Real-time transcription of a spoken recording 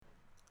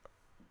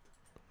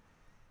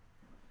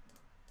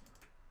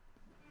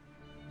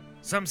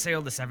Some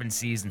sail the seven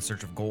seas in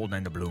search of gold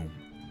and a bloom.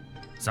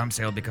 Some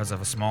sail because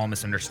of a small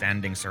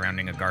misunderstanding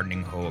surrounding a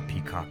gardening hoe, a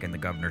peacock, and the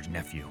governor's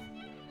nephew.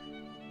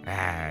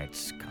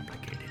 It's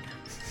complicated.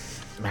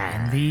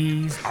 And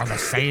these are the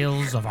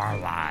sails of our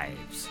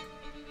lives.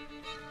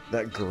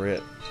 That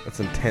grit. That's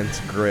intense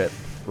grit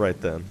right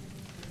then.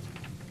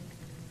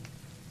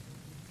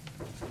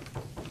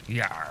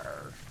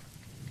 Yarr.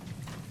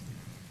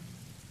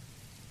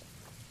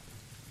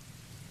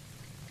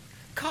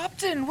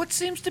 Captain, what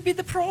seems to be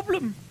the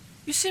problem?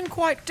 You seem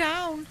quite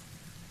down.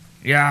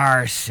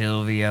 Yar,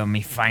 Sylvia,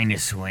 me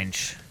finest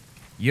wench.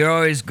 You're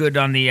always good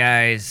on the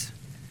eyes.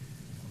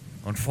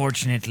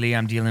 Unfortunately,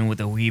 I'm dealing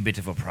with a wee bit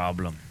of a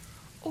problem.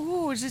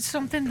 Oh, is it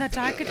something that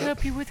I could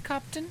help you with,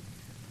 Captain?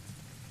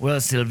 Well,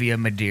 Sylvia,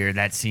 my dear,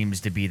 that seems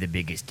to be the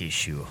biggest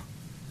issue.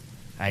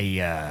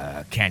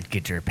 I can't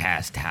get her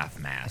past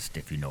half-mast,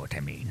 if you know what I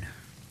mean.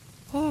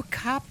 Oh,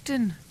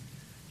 Captain,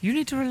 you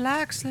need to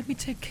relax. Let me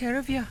take care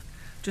of you.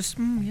 Just,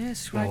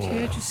 yes, right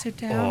here. Just sit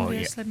down.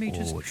 Yes, let me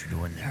just what you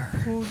doing there?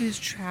 pull these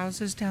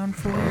trousers down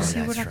for you. See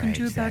what I can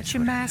do about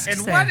your masks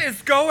And there. what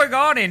is going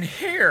on in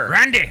here?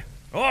 Randy!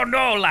 Oh,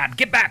 no, lad,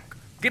 get back!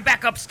 Get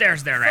back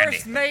upstairs there, Randy.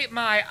 First mate,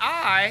 my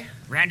eye.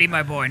 Randy,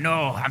 my boy,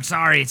 no, I'm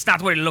sorry. It's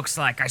not what it looks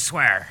like, I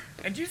swear.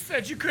 And you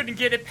said you couldn't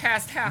get it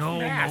past half No,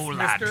 mast,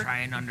 lad, mister. try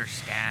and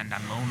understand.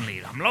 I'm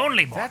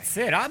lonely, boy. That's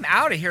it. I'm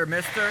out of here,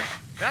 mister.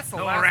 That's the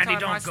No, last Randy, time I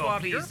don't go,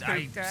 swabbed your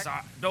please. poop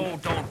deck. No,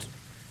 don't.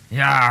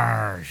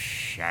 Yar,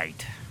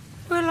 shite.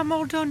 Well, I'm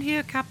all done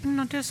here, Captain.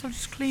 I guess I'll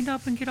just clean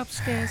up and get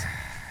upstairs.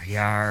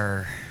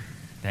 Yar.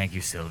 Thank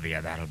you,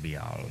 Sylvia. That'll be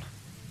all.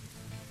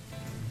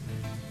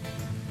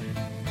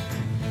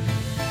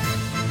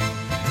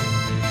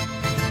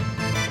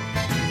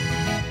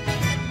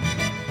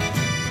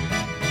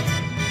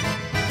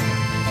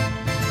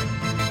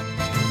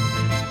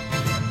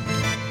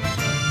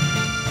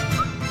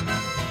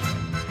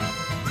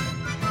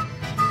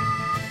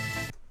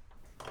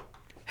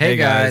 Hey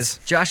guys,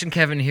 Josh and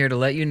Kevin here to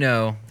let you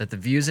know that the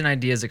views and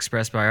ideas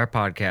expressed by our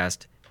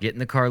podcast, Get in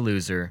the Car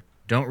Loser,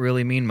 don't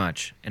really mean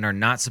much and are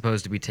not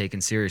supposed to be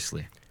taken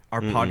seriously. Our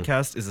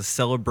podcast is a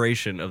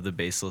celebration of the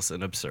baseless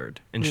and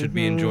absurd and should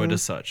be enjoyed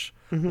as such.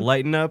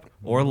 Lighten up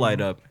or light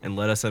up and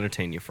let us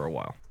entertain you for a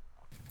while.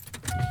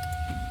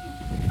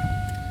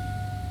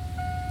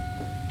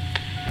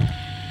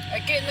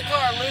 Hey, get in the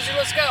car, loser,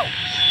 let's go!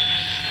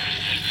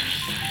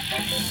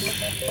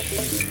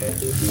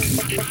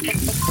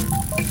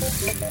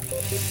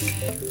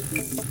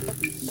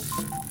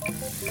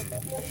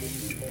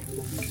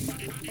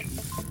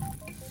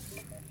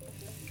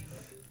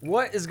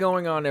 What is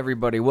going on,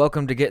 everybody?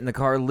 Welcome to Get in the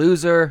Car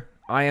Loser.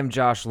 I am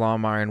Josh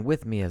Lawmeyer, and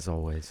with me, as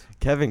always,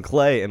 Kevin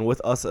Clay, and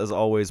with us as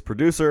always,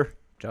 producer.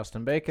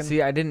 Justin Bacon.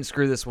 See, I didn't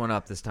screw this one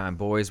up this time,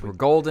 boys. We're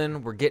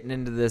golden. We're getting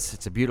into this.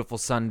 It's a beautiful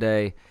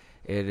Sunday.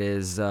 It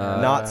is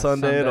Not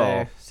Sunday at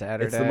all.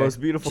 Saturday. It's the most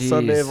beautiful Jeez.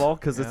 Sunday of all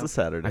because it's a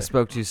Saturday. I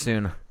spoke too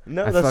soon.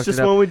 No, I that's fucked just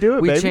it up. when we do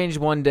it, We baby. changed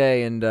one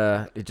day, and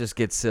it just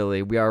gets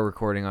silly. We are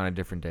recording on a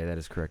different day. That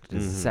is correct. It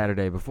is the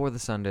Saturday before the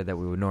Sunday that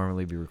we would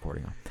normally be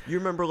recording on. You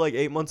remember like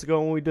 8 months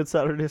ago when we did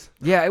Saturdays?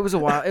 Yeah, it was a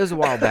while. It was a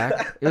while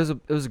back. It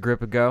was a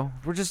grip ago.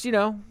 We're just,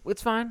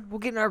 it's fine. We'll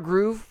get in our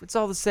groove. It's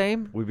all the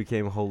same. We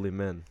became holy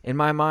men. In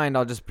my mind,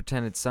 I'll just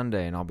pretend it's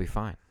Sunday, and I'll be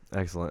fine.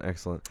 Excellent,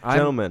 excellent. I'm-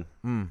 Gentlemen,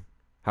 Mm.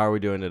 how are we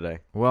doing today?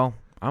 Well,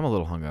 I'm a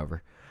little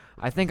hungover.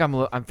 I think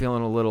I'm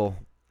feeling a little.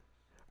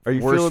 Are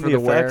you Worse feeling for the the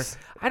wear. effects?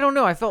 I don't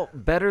know. I felt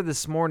better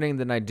this morning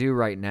than I do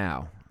right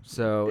now.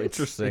 So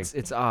Interesting.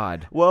 It's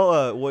odd.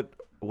 Well,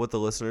 what the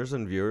listeners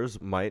and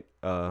viewers might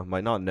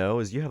not know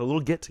is you had a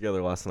little get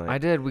together last night. I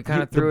did. We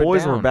kind of threw the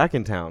boys it down. were back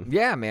in town.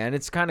 Yeah, man.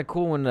 It's kind of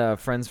cool when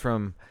friends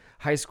from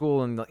high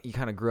school and you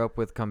kind of grew up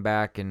with come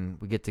back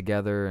and we get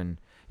together and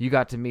you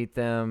got to meet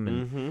them.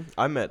 And,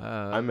 I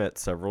met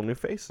several new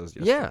faces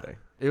yeah, yesterday.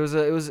 it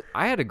was.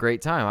 I had a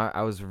great time.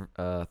 I was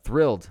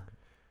thrilled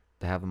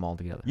to have them all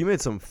together. You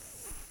made some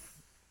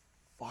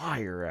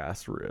fire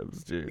ass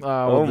ribs, dude.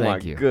 Well, my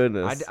thank you.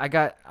 goodness. I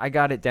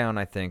got it down.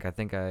 I think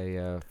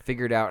I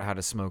figured out how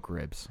to smoke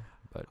ribs.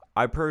 But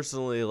I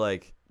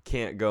personally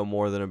can't go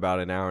more than about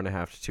an hour and a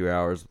half to 2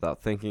 hours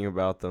without thinking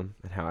about them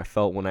and how I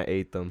felt when I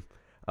ate them.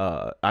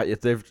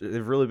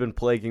 They've really been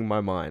plaguing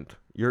my mind.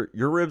 Your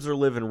ribs are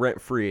living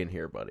rent free in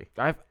here, buddy.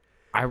 I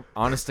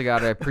honest to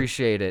God, I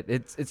appreciate it.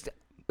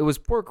 It was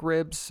pork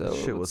ribs, so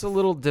Shit was it's a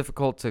little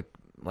difficult to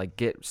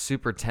get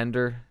super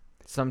tender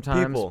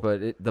sometimes. People.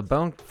 But the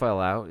bone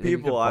fell out.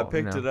 I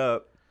picked it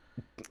up,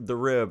 the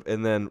rib,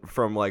 and then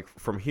from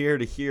here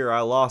to here, I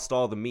lost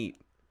all the meat.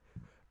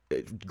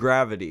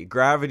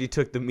 Gravity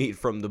took the meat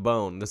from the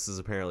bone. This is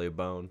apparently a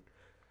bone.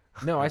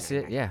 No, I see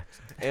it. Yeah.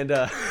 And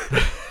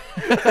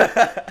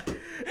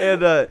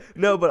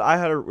no,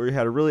 but we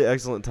had a really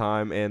excellent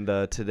time, and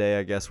today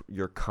I guess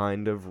you're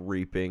kind of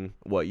reaping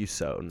what you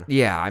sowed.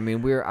 Yeah, I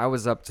mean I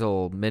was up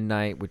till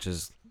midnight, which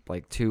is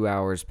like 2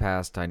 hours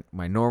past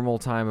my normal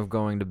time of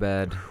going to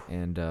bed,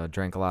 and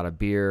drank a lot of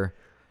beer,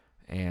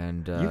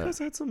 and you guys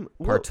had some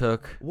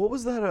partook. What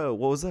was that?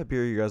 What was that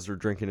beer you guys were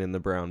drinking in the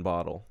brown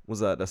bottle? Was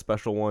that a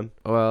special one?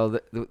 Well,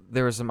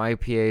 there were some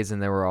IPAs,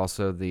 and there were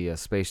also the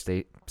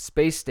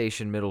Space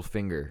Station Middle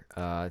Finger.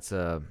 It's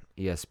a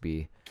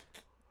ESB.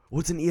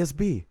 What's an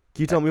ESB?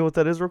 Can you tell me what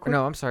that is real quick?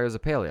 No, I'm sorry. It was a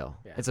pale ale.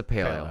 Yeah. It's a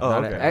pale ale. Oh,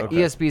 Not okay, okay.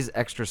 ESB is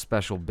extra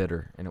special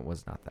bitter, and it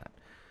was not that.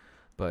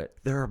 But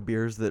There are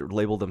beers that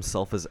label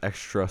themselves as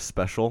extra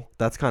special.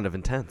 That's kind of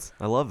intense.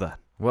 I love that.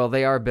 well,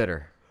 they are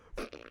bitter.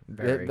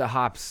 Very. The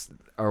hops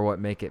are what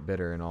make it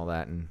bitter and all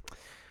that, and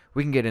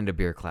we can get into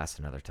beer class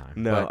another time.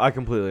 No, But I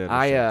completely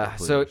understand.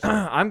 so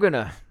I'm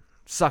gonna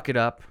suck it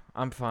up.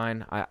 I'm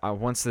fine. I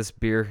once this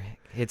beer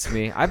hits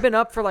me, I've been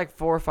up for like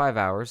 4 or 5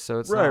 hours, so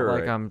it's Right, not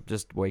like right. I'm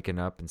just waking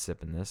up and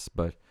sipping this.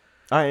 But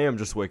I am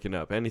just waking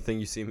up. Anything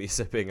you see me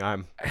sipping, I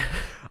First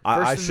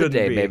of the shouldn't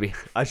day, be. baby.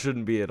 I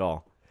shouldn't be at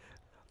all.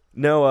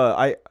 No,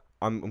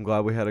 I'm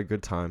glad we had a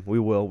good time. We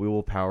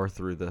will power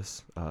through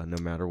this, no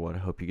matter what. I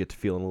hope you get to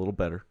feeling a little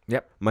better.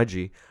 Yep. My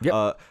G.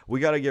 Yep. We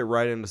got to get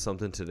right into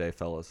something today,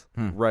 fellas.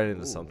 Right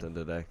into something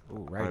today.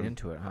 Ooh, right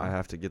into it, huh? I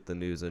have to get the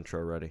news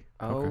intro ready.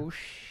 Oh,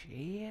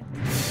 shit.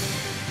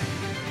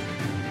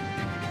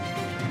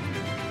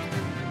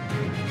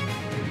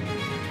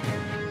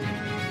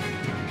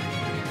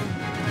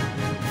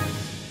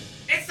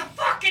 It's the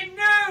fucking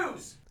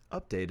news!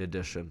 Update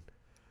edition.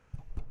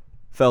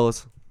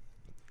 Fellas,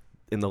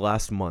 in the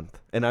last month,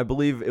 and I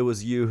believe it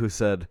was you who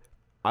said,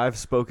 I've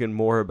spoken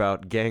more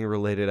about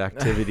gang-related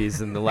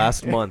activities in the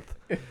last month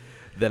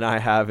than I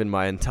have in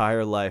my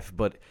entire life.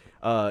 But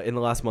in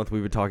the last month,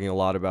 we've been talking a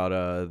lot about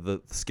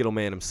the Skittle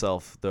Man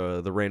himself,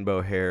 the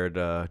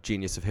rainbow-haired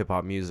genius of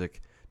hip-hop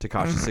music,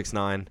 Tekashi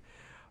 6ix9ine.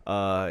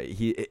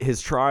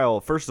 His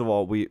trial. First of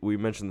all, we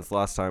mentioned this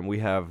last time. We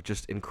have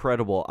just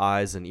incredible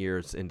eyes and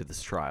ears into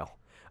this trial,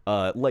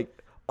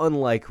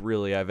 unlike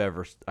really I've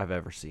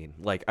ever seen.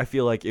 Like I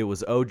feel like it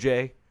was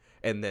OJ,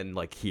 and then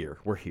like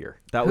we're here.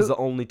 That was the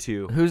only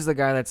two. who's the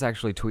guy that's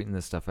actually tweeting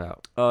this stuff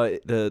out?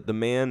 The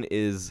man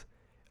is,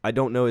 I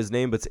don't know his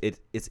name, but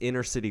it's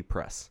Inner City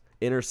Press.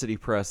 Inner City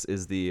Press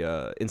is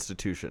the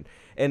institution,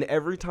 and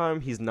every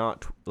time he's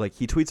not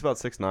he tweets about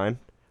 6ix9ine,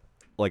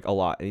 like a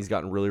lot, and he's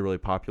gotten really really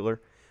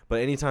popular. But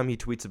anytime he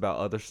tweets about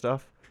other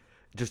stuff,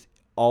 just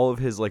all of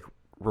his like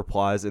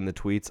replies in the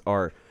tweets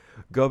are,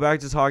 go back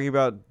to talking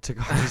about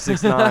Tekashi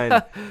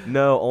 6ix9ine.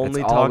 No,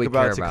 only That's all talk we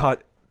about care about.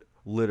 Tekashi.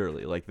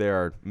 Literally, like they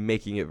are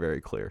making it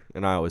very clear,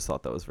 and I always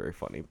thought that was very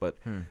funny. But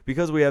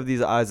because we have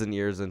these eyes and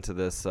ears into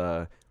this,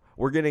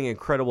 we're getting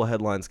incredible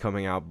headlines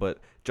coming out. But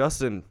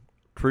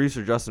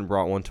producer Justin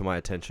brought one to my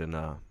attention.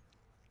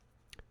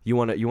 You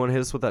wanna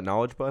hit us with that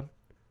knowledge, bud?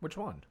 Which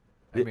one?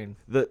 I mean,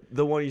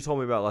 The one you told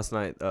me about last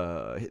night,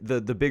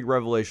 the big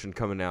revelation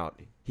coming out.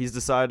 He's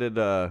decided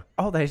that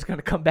he's going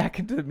to come back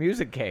into the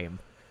music game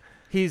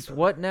He's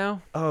what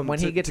now? when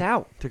he gets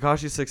out.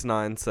 Tekashi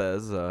 6ix9ine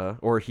says,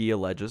 or he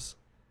alleges,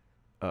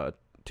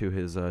 to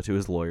his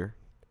lawyer,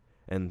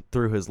 and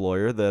through his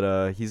lawyer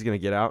that he's gonna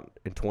get out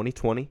in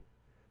 2020,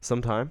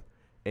 sometime,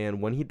 and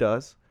when he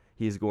does,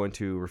 he's going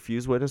to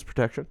refuse witness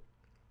protection,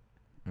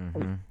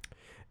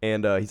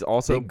 and he's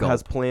also Big gulp.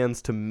 has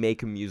plans to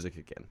make music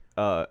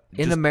again.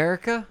 In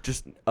America?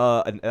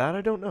 And that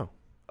I don't know.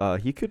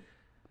 He could.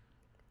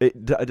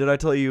 Did I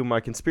tell you my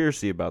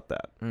conspiracy about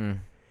that?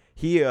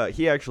 He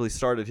actually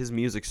started, his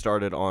music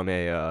started on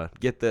a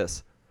get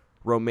this,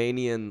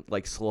 Romanian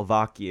like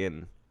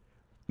Slovakian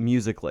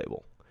music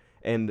label,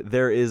 and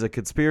there is a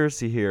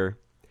conspiracy here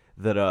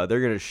that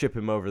they're gonna ship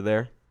him over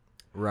there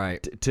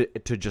Right.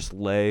 to just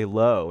lay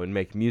low and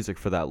make music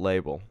for that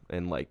label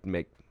and like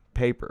make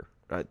paper.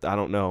 I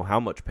don't know how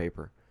much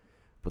paper,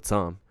 but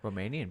some.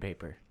 Romanian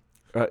paper.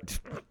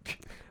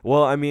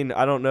 Well, I mean,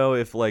 I don't know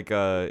if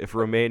if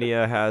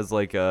Romania has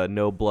like a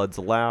no bloods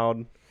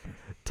allowed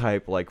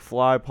type like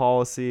fly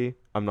policy.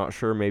 I'm not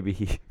sure. Maybe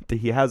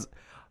he has.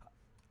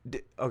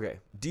 Okay.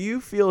 Do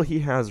you feel he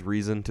has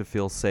reason to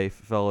feel safe,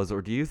 fellas,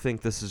 or do you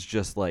think this is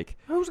just like,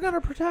 Who's going to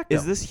protect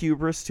is him? this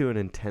hubris to an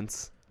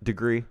intense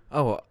degree?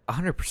 Oh,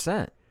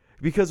 100%.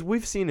 Because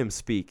we've seen him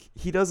speak.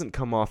 He doesn't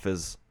come off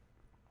as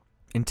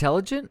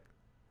Intelligent?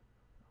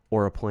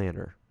 or a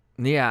planner.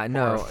 Yeah,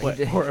 no.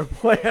 Or a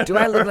plan. Do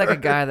I look like a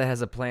guy that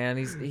has a plan?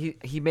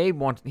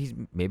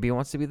 Maybe he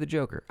wants to be the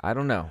Joker. I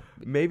don't know.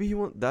 Maybe he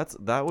won't. That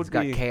would He's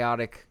got be.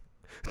 chaotic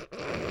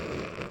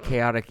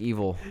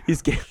evil.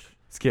 He's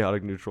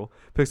chaotic neutral.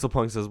 Pixel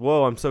Punk says,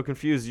 "Whoa, I'm so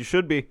confused. You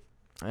should be."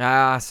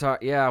 So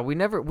yeah, we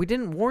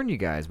didn't warn you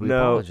guys. We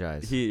No,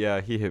 apologize. He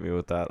hit me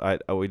with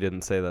that. We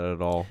didn't say that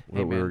at all. Hey,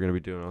 What we man. were gonna be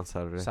doing on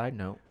Saturday. Side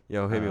note.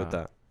 Yo, hit me with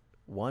that.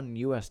 $1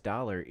 US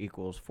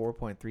equals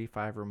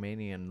 4.35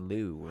 Romanian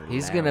leu. or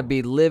He's Lao. gonna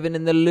be living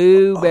in the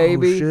loo,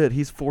 baby. Oh shit,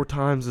 he's 4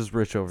 times as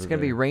rich over It's there.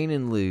 gonna be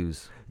raining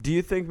loos. Do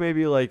you think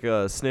maybe like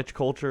snitch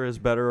culture is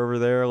better over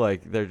there?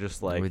 Like they're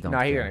just like We don't No,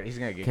 care. he's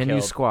gonna get Can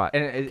killed. you squat?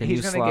 And Can he's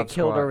you gonna slob get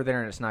killed squat? over there,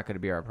 and it's not gonna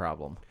be our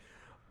problem.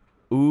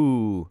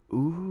 ooh.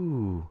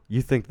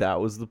 You think that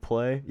was the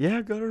play?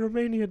 Yeah, go to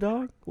Romania,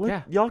 dog.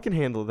 Yeah. Y'all can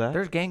handle that.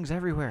 There's gangs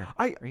everywhere.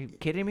 I- Are you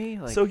kidding me?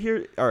 Like, So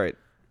here, all right.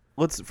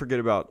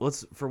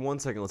 for 1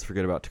 second. Let's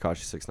forget about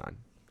Tekashi 6ix9ine.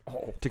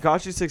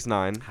 Tekashi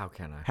 6ix9ine How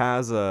can I?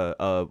 has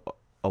a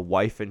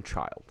wife and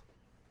child.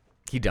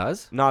 He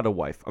does? Not a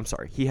wife. I'm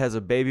sorry. He has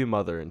a baby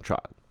mother and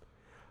child.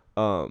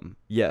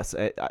 Yes,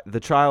 the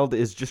child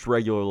is just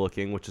regular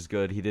looking, which is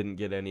good. He didn't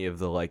get any of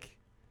the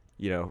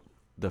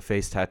the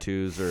face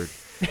tattoos or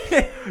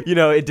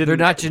it didn't. They're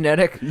not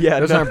genetic? Yeah,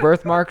 Those no. aren't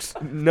birthmarks?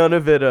 None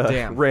of it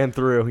Damn. ran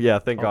through. Yeah,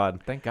 thank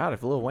God. Thank God.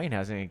 If Lil Wayne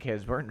has any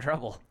kids, we're in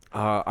trouble.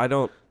 I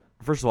don't.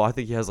 First of all, I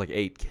think he has like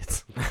 8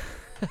 kids.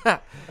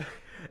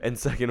 And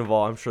second of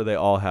all, I'm sure they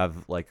all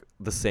have like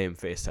the same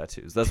face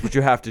tattoos. That's what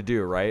you have to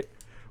do, right?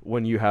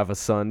 When you have a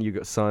son, you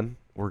go, son,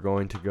 we're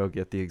going to go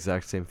get the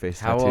exact same face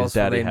How tattoos else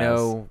will Daddy they has.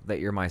 know that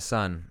you're my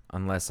son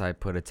unless I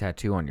put a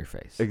tattoo on your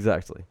face?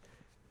 Exactly.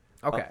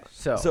 Okay,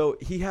 So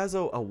he has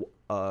no,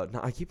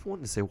 I keep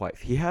wanting to say wife.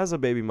 He has a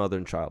baby mother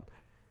and child.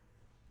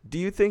 Do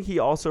you think he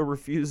also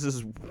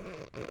refuses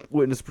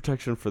witness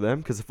protection for them?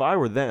 Because if I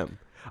were them,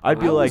 I'd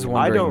be I was like, I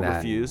wondering don't that.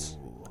 refuse.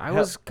 I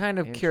was kind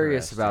of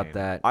curious about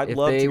Interesting. that. I'd If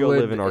love to they go would-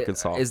 live in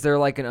Arkansas. Is there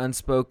like an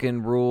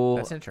unspoken rule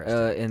That's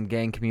interesting. in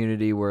gang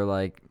community where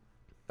like,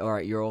 all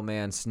right, your old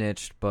man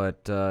snitched,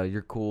 but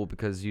you're cool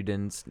because you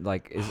didn't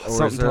like? Or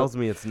Something is there, tells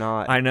me it's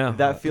not. I know.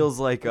 That feels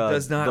like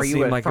does not Are seem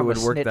you like it from would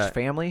a work snitch that.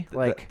 family?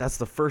 Like, that's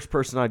the first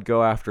person I'd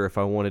go after if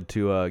I wanted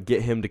to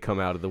get him to come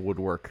out of the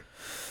woodwork.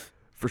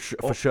 For sure.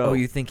 Oh,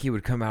 you think he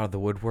would come out of the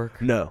woodwork?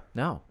 No,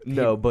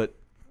 no, but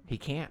he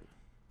can't.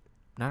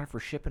 Not if we're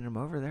shipping him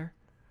over there.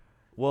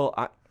 well,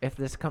 If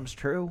this comes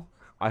true,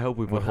 I hope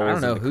we put Well, I holes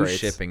don't know in the who's crates.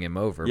 shipping him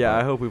over. Yeah, I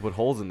but hope we put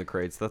holes in the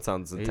crates. That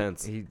sounds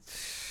intense. He,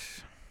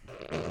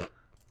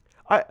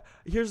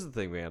 Here's the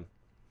thing, man,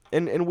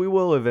 and we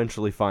will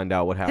eventually find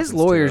out what happens. his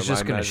lawyer's to him,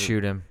 just I gonna imagine.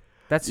 shoot him.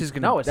 That's who's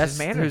gonna. No, it's that's his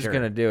who's manager.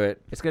 gonna do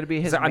it. it's going to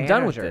be his. I'm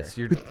done with manager. this.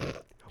 You're,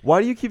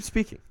 Why do you keep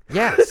speaking?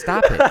 yeah,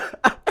 stop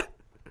it.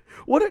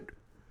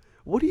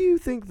 What do you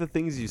think the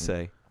things you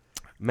say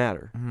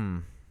matter?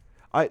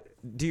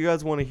 Do you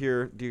guys want to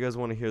hear? Do you guys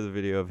want to hear the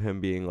video of him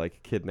being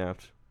like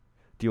kidnapped?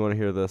 Do you want to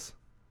hear this?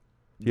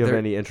 Do you have There-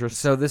 any interest?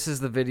 So this is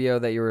the video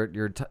that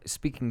you're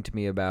speaking to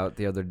me about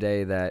the other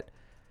day that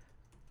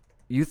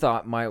you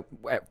thought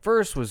at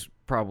first was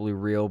probably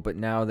real, but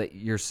now that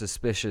you're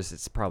suspicious,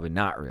 it's probably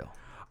not real.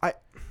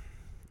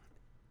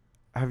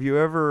 Have you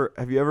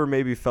ever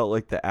maybe felt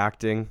like the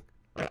acting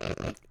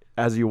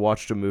as you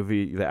watched a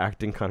movie, the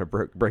acting kind of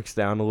breaks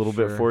down a little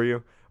bit Sure. for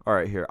you? All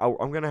right, here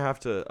I'm gonna have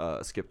to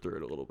skip through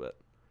it a little bit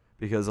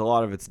because a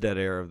lot of it's dead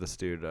air of this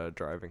dude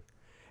driving.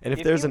 And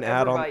if there's an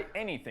ad on, buy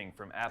anything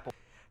from Apple,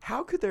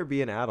 how could there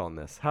be an ad on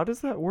this? How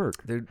does that work?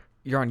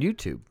 You're on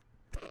YouTube.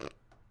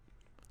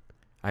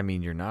 I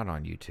mean, you're not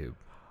on YouTube.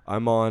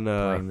 I'm on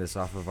Playing this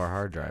off of our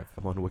hard drive.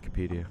 I'm on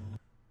Wikipedia.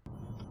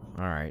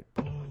 All right.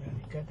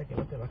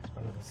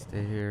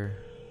 Stay here.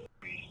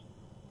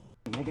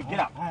 nigga, get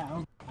out.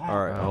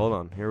 All right, hold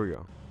on. Here we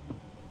go.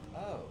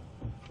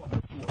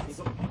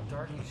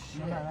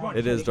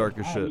 It is dark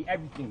as shit.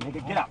 Everything,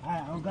 nigga, get out.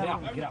 Get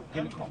out, get out,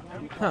 get in the car.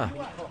 Huh.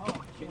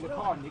 Get in the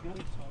car,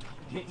 nigga.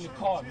 Get in the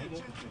car,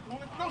 nigga.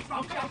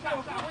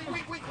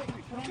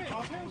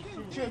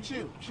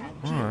 Chill.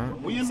 All right.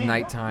 It's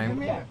nighttime. Give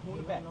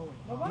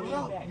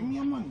me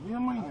your money.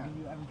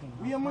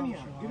 Where your money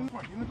at? Get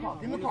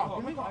in the car.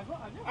 All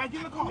right, get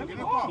in the car. We're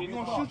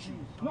gonna shoot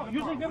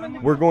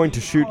you. We're going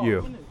to shoot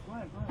you.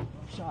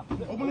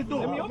 Open the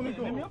door.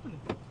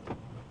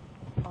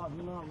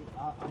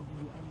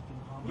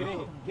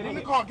 Get in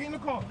the car.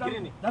 Get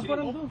in it. That's what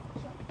I'm doing.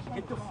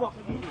 Get the fuck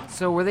in.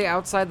 So were they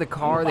outside the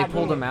car? They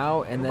pulled him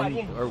out, and then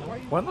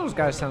One of those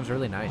guys sounds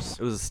really nice.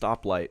 It was a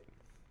stoplight.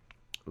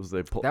 It was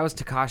they pull. that was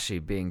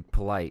Takashi being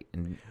polite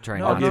and trying.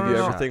 No, I'll not give to you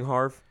get shot. everything,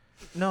 Harv.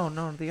 No,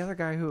 the other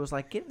guy who was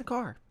like, get in the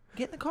car.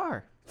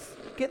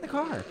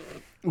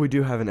 We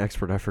do have an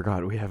expert. I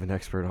forgot. We have an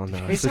expert on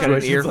that. He's got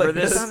an ear for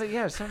this.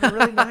 It sounded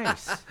really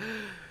nice.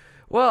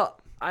 Well,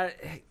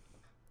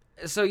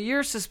 so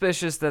you're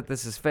suspicious that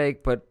this is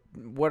fake, but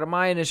what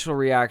my initial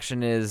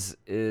reaction is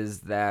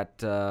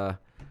that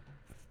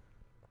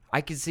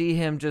I could see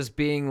him just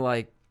being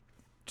like,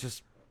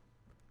 just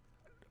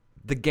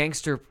the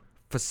gangster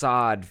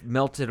facade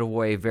melted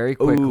away very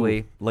quickly.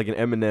 Ooh, like an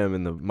M&M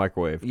in the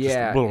microwave.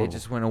 Yeah, it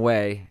just went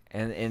away,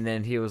 and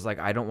then he was like,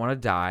 I don't want to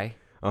die.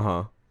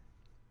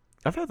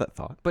 I've had that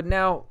thought. But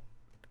now,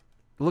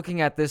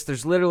 looking at this,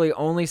 there's literally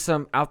only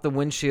some out the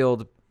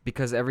windshield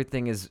because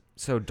everything is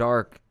so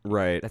dark.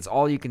 Right. That's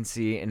all you can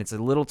see, and it's a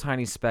little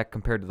tiny speck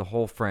compared to the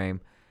whole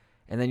frame.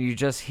 And then you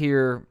just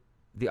hear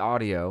the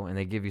audio, and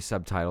they give you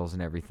subtitles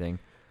and everything.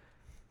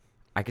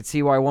 I could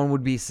see why one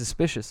would be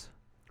suspicious.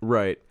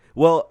 Right.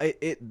 Well,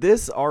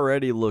 this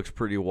already looks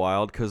pretty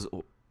wild because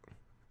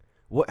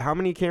how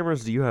many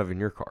cameras do you have in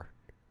your car?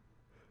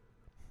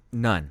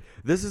 None.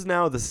 This is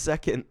now the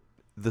second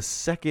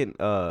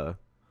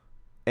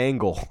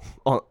angle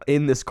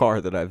in this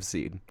car that I've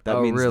seen. That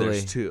Oh, means really?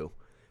 there's two,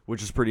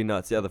 which is pretty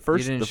nuts. Yeah, the You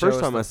first didn't show us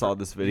time the I saw fir-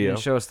 this You video.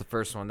 didn't show us the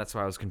first one. That's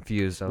why I was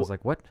confused. I was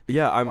like, what?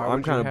 Yeah, Why I'm would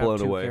you kind of have blown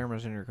two away.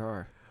 cameras in your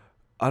car.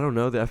 I don't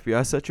know. The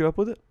FBI set you up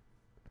with it?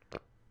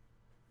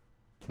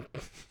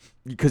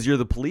 Because you're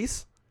the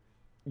police?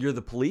 You're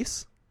the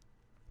police?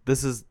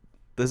 This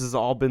has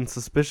all been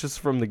suspicious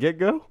from the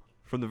get-go?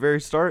 From the very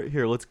start?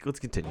 Here, let's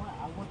continue.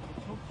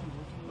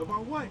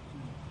 About what?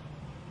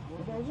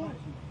 About what?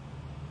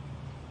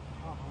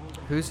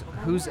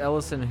 Who's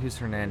Ellison and who's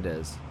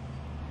Hernandez?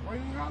 Why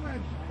you holler at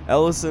me?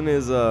 Ellison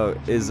is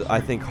I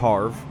think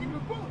Harv, Give me the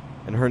book.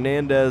 and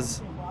Hernandez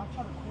So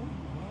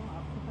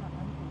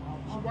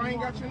why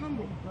ain't got your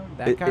number?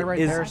 That guy right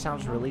is- there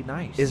sounds really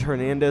nice. is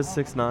Hernandez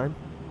 6'9"?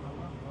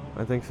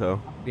 I think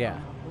so. Yeah.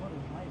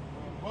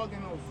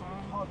 Bugging those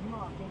son.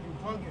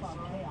 Bugging son.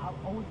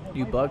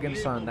 You bugging,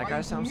 son. That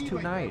guy sounds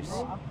too nice.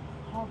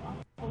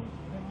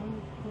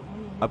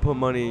 I put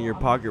money in your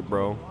pocket,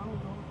 bro.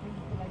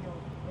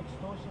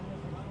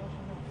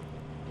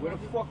 Where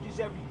the fuck is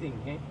everything,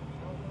 eh?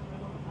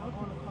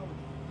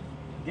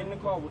 Get in the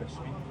car with us,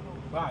 man.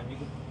 Bye,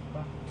 nigga.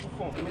 Bye. What's your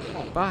phone? Give me the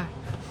phone. Bye.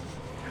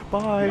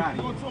 Bye. Get out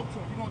You of gonna here. talk to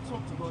him. You gonna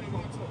talk to him. You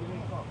gonna talk to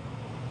him.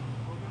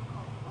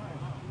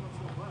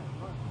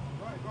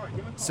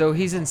 So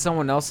he's in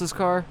someone else's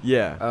car?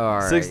 Yeah. Oh, all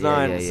right. 6'9",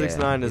 yeah, yeah, yeah.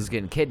 6'9" He's is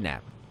getting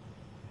kidnapped.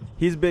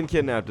 he's been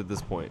kidnapped at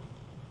this point.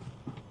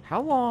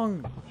 How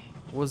long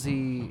was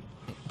he?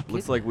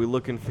 Looks like we're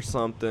looking for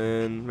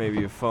something,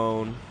 maybe a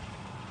phone.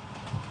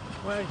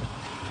 Wait.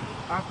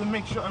 I have to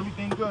make sure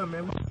everything good,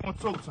 man. We gonna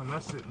talk to him.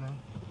 That's it,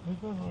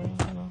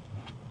 man.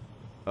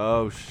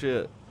 Oh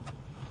shit.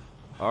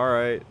 All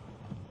right.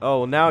 Oh,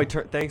 well, now he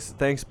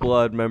thanks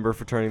Blood member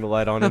for turning the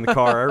light on in the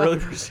car. I really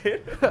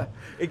appreciate it.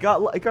 It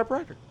got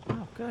brighter.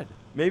 Oh, good.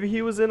 Maybe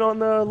he was in on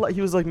the he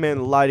was like, man,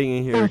 the lighting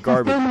in here is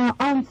garbage.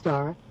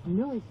 OnStar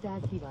no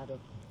está activado.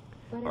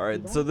 All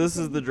right, so this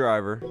is the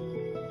driver.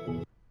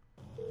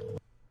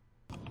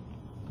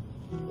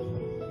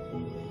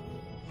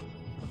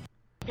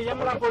 Que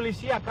llame a la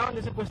policía. Acaban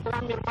de secuestrar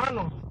a mi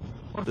hermano.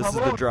 Por This is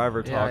the favor.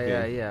 driver Yeah, talking.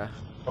 yeah, yeah.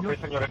 Ok,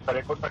 señor,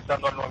 estaré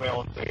contactando al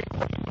 911.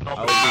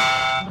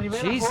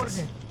 Rivera Jesus.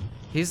 Jorge.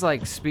 He's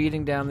like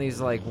speeding down these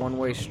like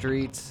one-way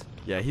streets.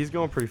 Yeah, he's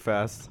going pretty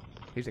fast.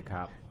 He's a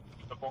cop.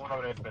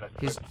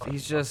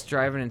 He's just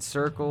driving in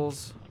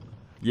circles.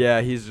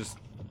 Yeah, he's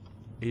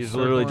literally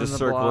Circling just the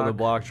circling the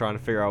block. block trying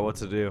to figure out what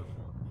to do.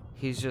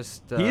 He's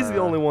just. He's the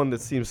only one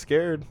that seems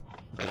scared.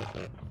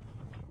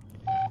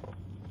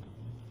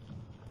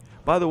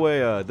 By the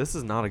way, this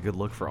is not a good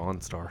look for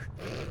OnStar.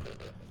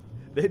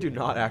 They do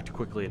not act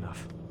quickly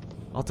enough.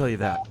 I'll tell you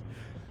that.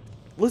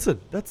 Listen,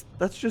 that's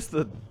just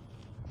the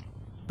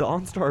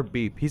OnStar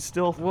beep. He's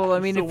still Well, I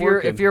mean, still if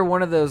working. you're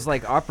one of those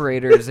like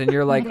operators and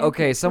you're like,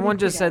 okay, someone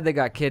just said they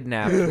got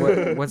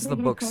kidnapped. What's the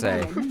book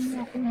say?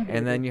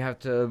 And then you have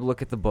to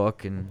look at the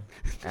book and,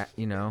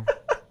 you know.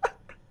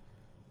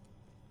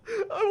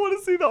 I want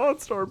to see the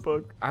OnStar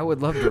book. I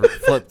would love to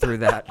flip through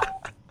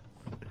that.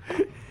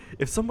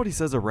 If somebody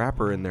says a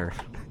rapper in their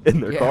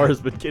Yeah. car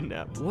has been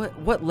kidnapped.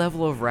 What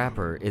level of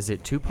rapper is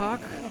it? Tupac?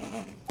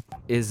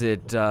 Is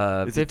it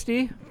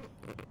 50?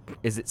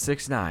 Is it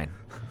 6'9"?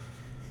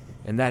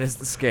 And that is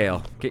the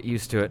scale. Get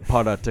used to it.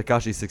 Para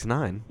Tekashi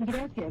 6'9".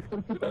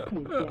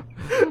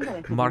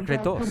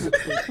 Marque dos.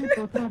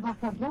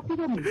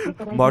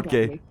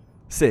 Marque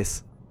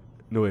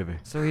 6'9".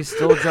 So he's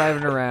still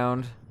driving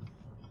around.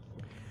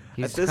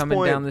 He's this coming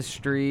point, down the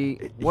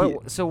street.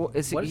 So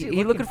is what he, is he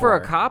he looking looking for a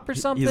for? cop or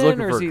something?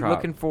 looking or for is a he cop.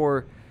 looking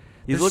for?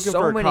 He's There's looking so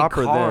for a many cop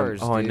or them. cars,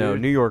 Oh, I know.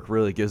 dude. New York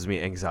really gives me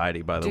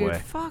anxiety, by the Dude, way.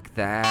 fuck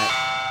that.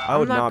 I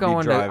would I'm not not be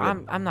going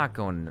driving. I'm not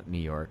going to New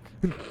York.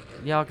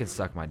 Y'all can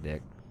suck my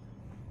dick.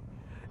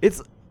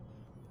 It's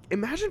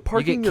imagine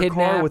parking your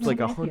car with like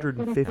kidnapped?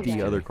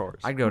 150 other cars.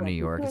 I'd go to New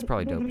York. It's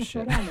probably dope as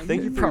shit.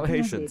 Thank you for your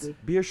patience.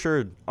 Be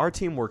assured, our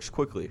team works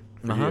quickly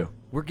for you.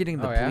 We're getting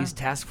the Oh, yeah? police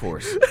task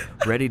force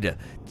ready to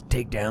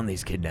take down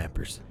these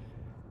kidnappers.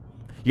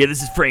 Yeah,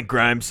 this is Frank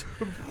Grimes,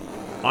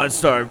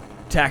 OnStar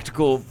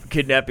Tactical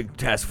Kidnapping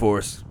Task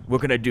Force.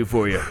 What can I do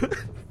for you?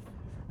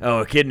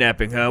 Oh,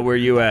 kidnapping, huh? Where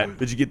you at?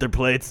 Did you get their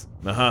plates?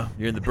 Uh-huh.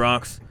 You're in the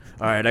Bronx?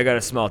 All right, I got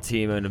a small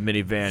team in a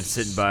minivan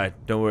sitting by.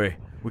 Don't worry.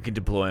 We can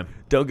deploy him.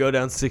 Don't go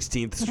down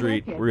 16th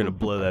Street. We're gonna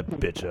blow that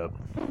bitch up.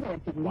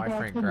 Why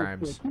Frank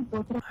Grimes?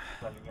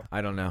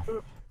 I don't know.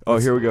 Oh,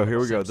 here we go. Here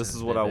we go. This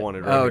is what I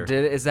wanted right Oh,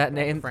 here. is that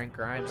name? Frank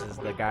Grimes is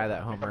the guy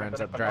that Homer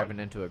ends up driving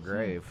into a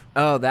grave.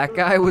 Oh, that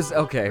guy was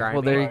okay.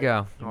 Well, there you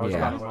go. Always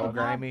got a little Yeah.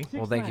 grimy.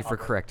 Well, thank you for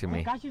correcting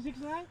me. Tekashi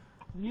 6'9"?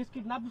 He is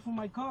kidnapped from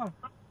my car.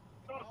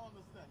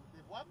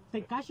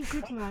 Tekashi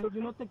 6'9",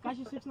 you know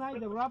Tekashi 6'9",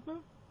 the rapper,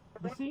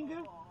 the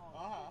singer?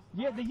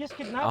 Yeah, they just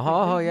kidnapped him.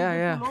 Oh, They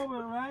yeah, just yeah. pulled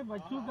over, right, by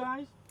two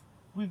guys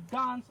with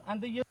guns, and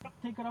they just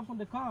take it off from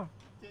the car.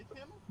 Take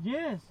him?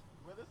 Yes.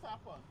 Where this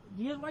happen?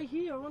 Yes, right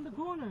here, around the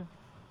corner.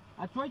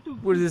 I tried to...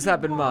 Where did this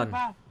happen, man?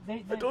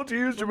 I told you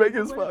he was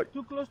Jamaican as fuck.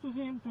 Too close to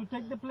him to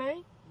take the play.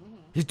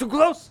 He's too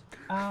close.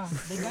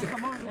 The guy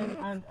come on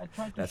and I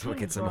tried to That's what shoot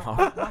gets him, him so off.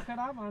 I back it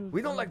up and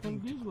We don't like come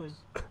to- this way.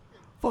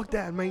 Fuck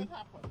that, man.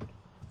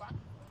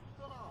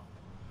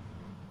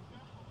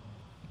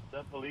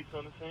 The police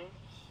on the scene?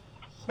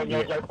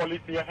 Señor, ¿ya hay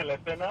policías en la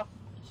escena?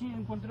 Sí,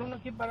 encontré uno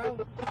aquí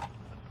parado.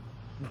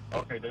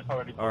 Okay, there's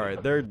already. All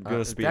right, they're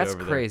gonna speed That's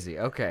over crazy.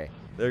 Okay. there.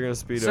 They're gonna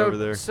speed So, over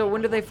there. so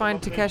when do they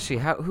find Takeshi?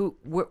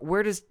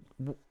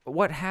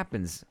 What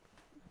happens?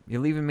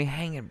 You're leaving me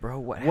hanging, bro.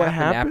 What happened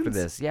after happens?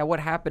 this? Yeah, what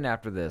happened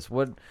after this?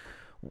 What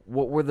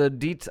were the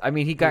details? I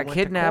mean, he got went to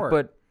kidnapped,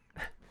 court.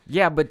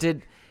 but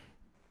did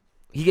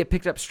he get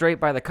picked up straight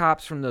by the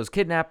cops from those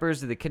kidnappers?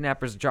 Did the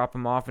kidnappers drop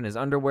him off in his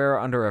underwear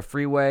under a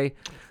freeway?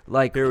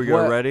 Like, Here we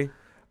go. what- Ready?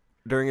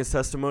 During his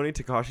testimony,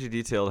 Takashi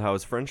detailed how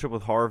his friendship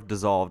with Harv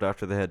dissolved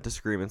after they had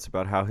disagreements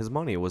about how his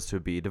money was to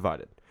be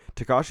divided.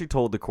 Takashi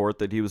told the court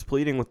that he was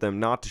pleading with them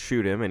not to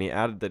shoot him, and he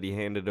added that he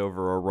handed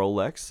over a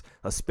Rolex,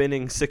 a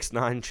spinning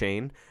 6'9"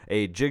 chain,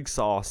 a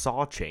jigsaw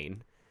saw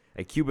chain,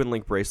 a Cuban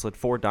link bracelet,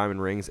 4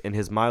 diamond rings, and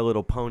his My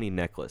Little Pony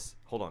necklace.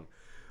 Hold on.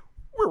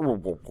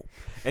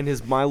 And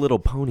his My Little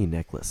Pony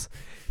necklace.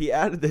 He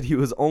added that he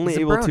was only He's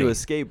a able to brony.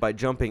 escape by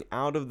jumping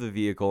out of the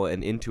vehicle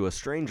and into a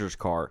stranger's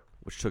car,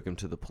 which took him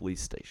to the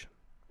police station.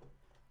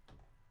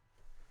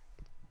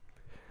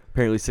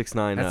 Apparently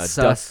 6'9" That's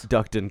sus.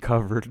 ducked and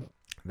covered.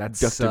 That's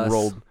Ducked sus. and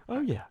rolled. Oh,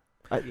 yeah.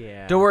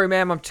 Yeah. Don't worry,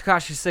 ma'am. I'm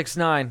Takashi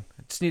 6'9". I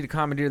just need to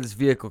commandeer this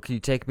vehicle. Can you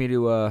take me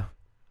to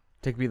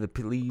the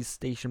police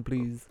station,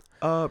 please?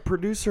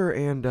 Producer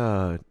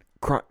and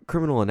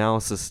criminal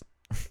analysis.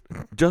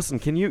 Justin,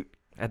 can you...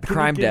 At the can you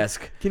crime give-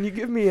 desk. Can you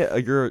give me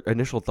your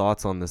initial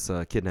thoughts on this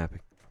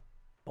kidnapping?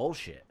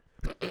 Bullshit.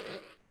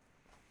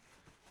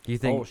 You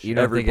think Bullshit. you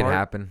don't Every think it part?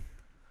 happened?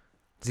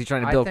 Is he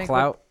trying to build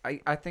clout?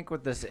 I think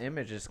with this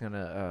image, it's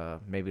gonna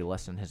maybe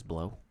lessen his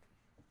blow.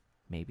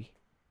 Maybe.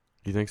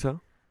 You think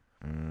so?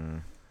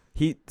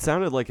 He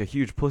sounded like a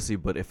huge pussy,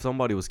 but if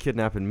somebody was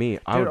kidnapping me,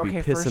 I Dude, would be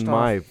okay, pissing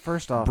my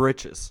first off,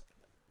 britches.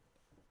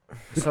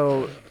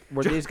 so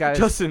were these guys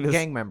Justin is-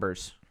 gang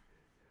members?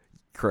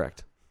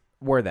 Correct.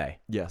 Were they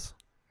Yes.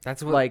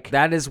 That's what. like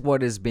That is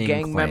what is being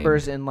gang claimed.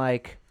 members in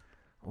like?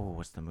 Oh,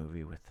 what's the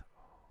movie with?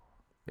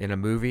 in a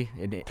movie.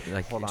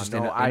 Like Hold on, just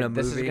no, in a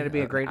this is movie, gonna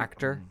be a great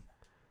actor.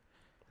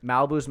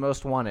 Malibu's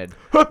Most Wanted,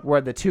 where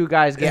the two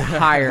guys get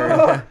hired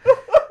to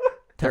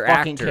They're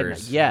fucking kidnap.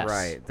 actors. Yes,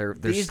 Right. They're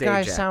These stage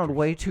guys sound actors.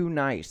 way too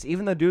nice.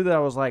 Even the dude that I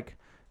was like,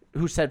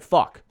 who said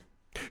fuck,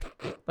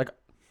 like,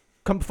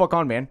 come the fuck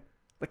on, man.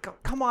 Like,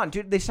 come on,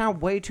 dude. They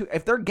sound way too.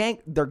 If they're gang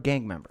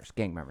members.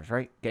 Gang members,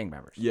 right? Gang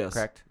members. Yes.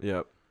 Correct.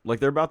 Yep. Like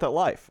they're about that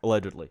life,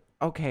 allegedly.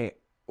 Okay.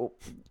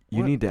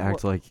 You need to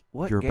act like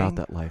what you're about gang-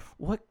 that life.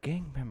 What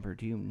gang member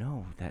do you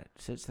know that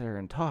sits there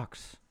and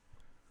talks?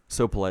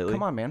 So politely.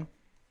 Come on, man.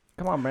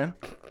 Come on, man.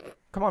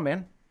 Come on,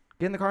 man.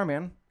 Get in the car,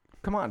 man.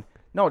 Come on.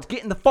 No, it's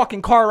get in the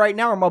fucking car right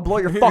now or I'm going to blow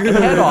your fucking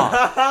head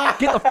off.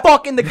 Get the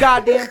fuck in the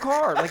goddamn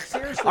car. Like,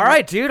 seriously. All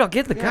right, dude. I'll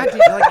get the Yeah,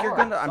 goddamn. like, you're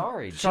gonna. I'm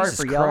sorry. sorry Jesus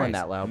for yelling Christ.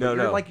 that loud. No, but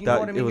you're no, like, you that- know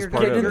what I it mean? was You're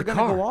part gonna, of- you're Get in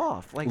gonna the go car.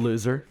 off. Like,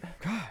 Loser.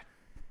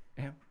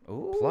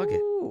 Ooh, Plug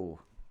it.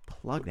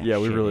 Plug that Yeah,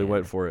 we shit really in.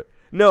 went for it.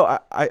 No,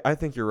 I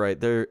think you're right.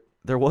 There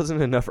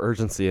wasn't enough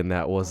urgency in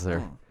that, was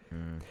there?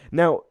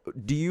 Now,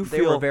 do you They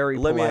feel? were very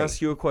let me polite.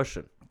 ask you a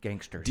question.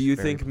 Gangsters. Do you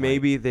very think polite.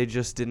 maybe they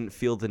just didn't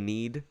feel the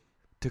need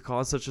to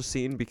cause such a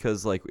scene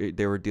because like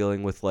they were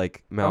dealing with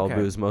like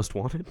Malibu's Most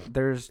Wanted?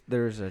 there's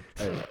a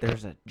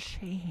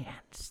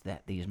chance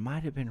that these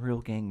might have been real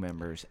gang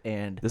members,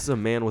 and This is a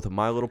man with a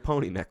My Little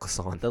Pony necklace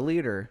on. the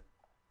leader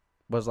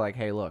was like,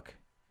 "Hey, look,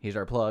 he's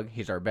our plug,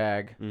 he's our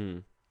bag.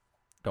 Mm.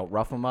 Don't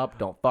rough him up,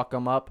 don't fuck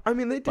him up, I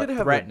mean, they but did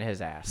have threaten a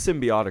his ass."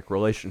 symbiotic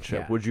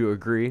relationship. Yeah. Would you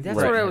agree? That's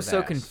Right. what I was so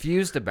His ass.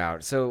 confused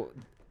about. So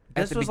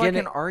at This the was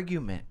beginning, like an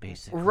argument,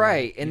 basically.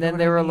 right? You And know then what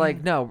they I were mean?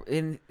 like, "No."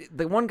 And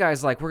the one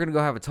guy's like, "We're gonna go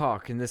have a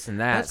talk and this and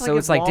that." That's So like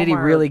it's if like, did he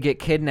Walmart- really get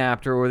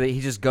kidnapped, or did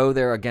he just go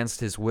there against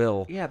his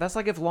will? Yeah, that's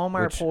like if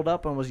Lallmeyer Which- pulled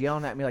up and was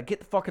yelling at me like, "Get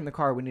the fuck in the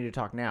car, we need to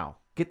talk now.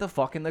 Get the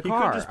fuck in the He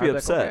car." could just be I'd like,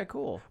 upset. okay,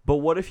 cool. But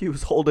what if he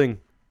was holding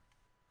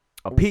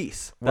a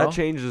piece? Well- That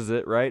changes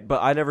it, right?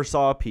 But I never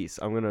saw a piece.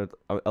 I'm gonna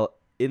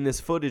in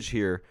this footage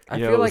here. I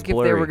you know, feel it was like if they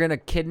blurry. were gonna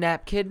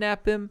kidnap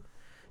him,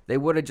 they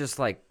would have just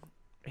like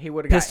He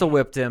would have pistol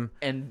whipped him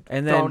and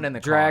and thrown then in the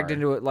dragged car.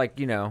 into it, like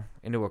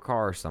into a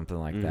car or something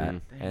like that,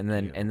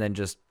 Mhm. and then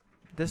just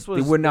This they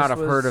was would not this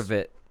have heard was- of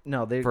it.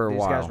 No, these for a guys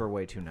while. were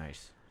way too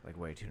nice. Like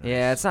way too nice.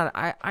 Yeah, it's not.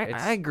 I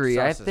It's agree.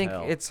 I sus as think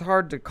hell. it's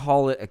hard to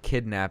call it a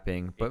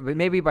kidnapping, but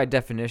maybe by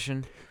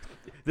definition,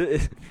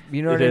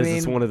 you know It what is. I mean?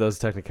 It's one of those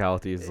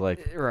technicalities.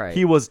 Like right.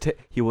 he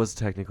was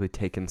technically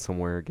taken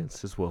somewhere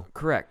against his will,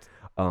 Correct.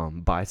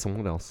 by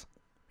someone else.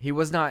 He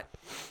was not.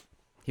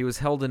 He was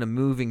held in a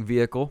moving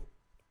vehicle,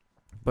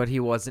 but he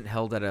wasn't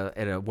held at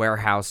a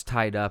warehouse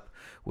tied up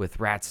with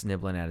rats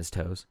nibbling at his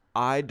toes.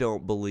 I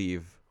don't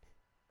believe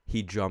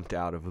he jumped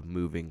out of a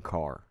moving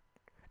car,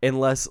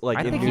 unless like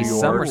I in think New he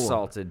York.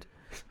 somersaulted.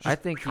 I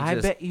think he I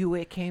just. bet you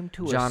it came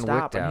to John a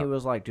stop Wicked and he out.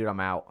 was like, "Dude, I'm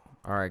out."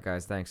 All right,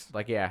 guys. Thanks.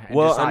 Like, yeah. And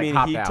Well, just, I like, mean,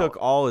 hop he out. took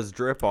all his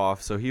drip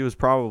off, so he was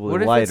probably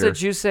What if lighter.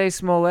 it's a Jusei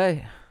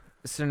Smollett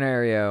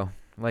scenario?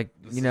 Like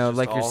This you is know, just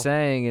like you're all-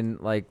 saying, and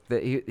like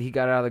he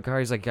got out of the car.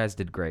 He's like, "Guys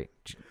did great.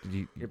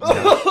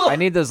 I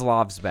need those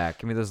lavs back.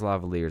 Give me those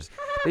lavaliers."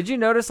 Did you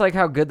notice like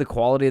how good the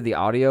quality of the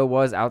audio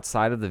was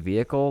outside of the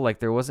vehicle? Like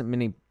there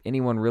wasn't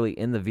anyone really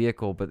in the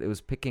vehicle, but it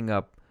was picking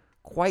up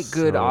quite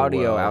good So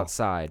audio well.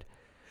 outside,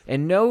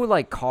 and no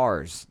like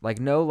cars, like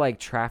no like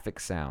traffic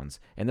sounds,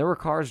 and there were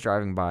cars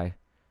driving by.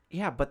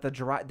 Yeah, but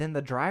then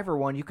the driver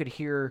one, you could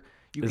hear.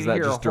 You Is could that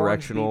hear just horns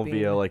directional beeping.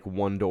 via like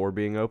one door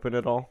being open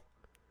at all?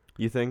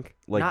 You think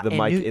like Not the in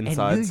mic New- in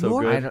inside New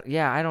so York? good?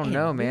 I don't In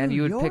know, man. New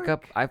You would pick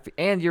up. York?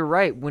 And you're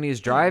right. When he's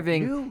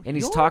driving New and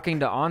he's York? talking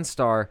to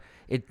OnStar,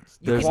 the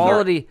There's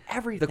quality,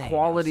 everything the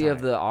quality of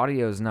outside. the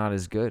audio is not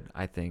as good.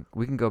 I think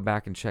we can go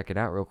back and check it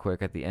out real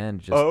quick at the end.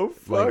 Just, Oh,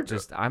 fuck.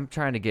 I'm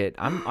trying to get.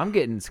 I'm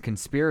getting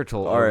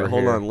conspiratorial. All right, over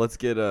hold here. on. Let's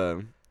get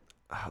a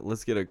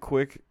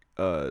quick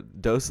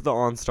dose of the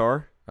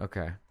OnStar.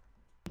 Okay.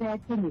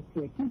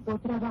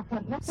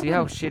 See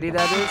how shitty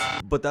that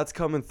is? But that's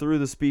coming through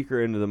the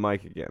speaker into the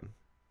mic again.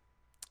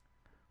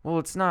 Well,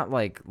 it's not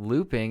like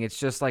looping. It's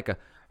just like a.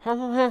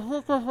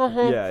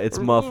 Yeah, it's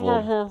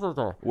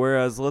muffled.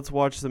 Whereas, let's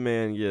watch the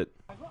man get.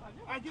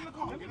 Get in the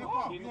car. Get in the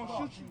car. We gonna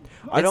shoot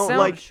you. I don't sounds-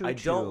 like. shoot I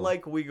don't you.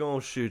 like. We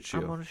gonna shoot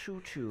I'm you. gonna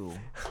shoot you.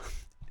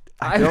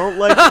 I don't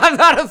like. I'm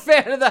not a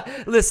fan of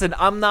that. Listen,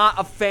 I'm not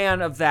a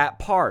fan of that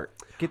part.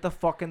 Get the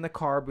fuck in the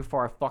car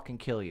before I fucking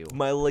kill you.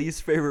 My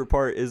least favorite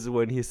part is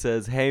when he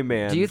says, "Hey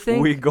man, Do you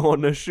think- we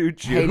gonna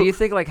shoot you?" Hey, do you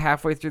think like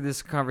halfway through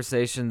this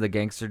conversation, the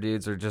gangster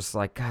dudes are just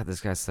like, God,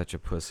 this guy's such a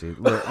pussy.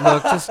 Look,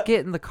 just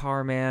get in the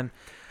car, man.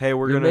 Hey,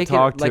 we're You're gonna making-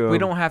 talk to like him. we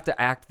don't have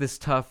to act this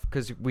tough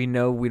because we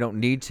know we don't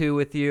need to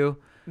with you.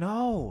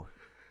 No.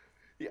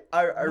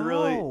 I No.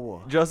 really.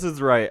 Justin's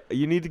right.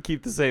 You need to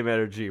keep the same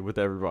energy with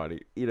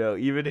everybody. You know,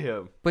 even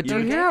him. But do you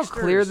Even- hear how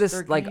clear this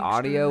They're like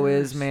audio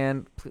is, gangsters.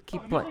 man?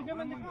 Keep playing.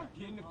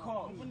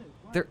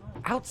 They're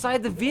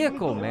outside the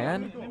vehicle,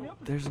 man.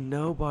 There's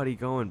nobody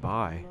going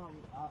by.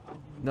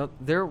 No,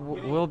 there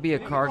will be a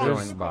car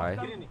going by.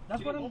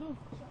 That's what I'm doing.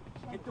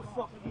 Get the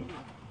fuck in.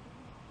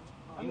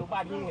 Ain't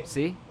nobody in here.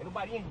 See? Ain't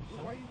nobody in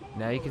here.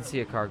 Now you can see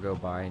a car go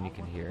by and you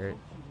can hear it.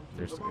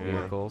 There's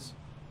vehicles.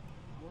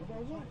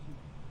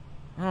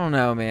 I don't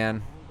know,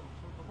 man.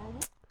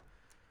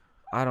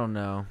 I don't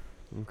know.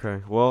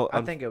 Okay. Well,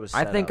 I think it was.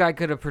 I set think up. I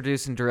could have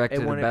produced and directed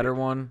a wouldn't better be-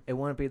 one. It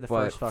wouldn't be the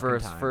But first fucking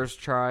time. first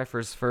try,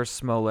 first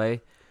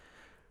Smollett,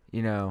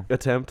 you know,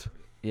 attempt.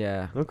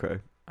 yeah, Okay.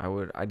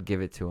 I'd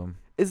give it to him.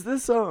 Is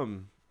this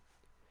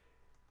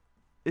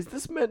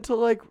meant to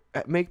like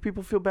make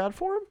people feel bad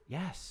for him?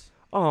 Yes.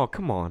 Oh,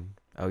 come on.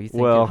 Oh, you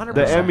think? Well, 100%.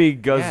 the Emmy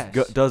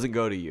Yes. doesn't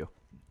go to you.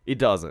 It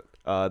doesn't.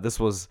 This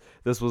was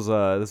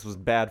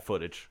bad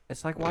footage.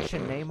 It's like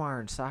watching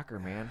Neymar in soccer,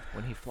 man,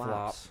 when he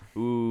flops.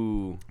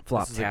 Ooh,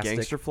 this is a Floptastic.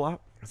 gangster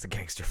flop. It's a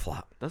gangster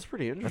flop. That's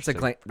pretty That's interesting. a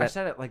gla- I that,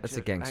 said it like that's a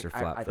just- gangster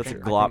flop. I That's a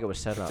think, glop. I think it was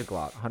set up. It's a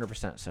glop.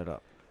 100% set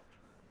up.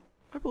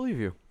 I believe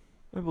you.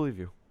 I believe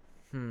you.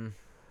 Hmm.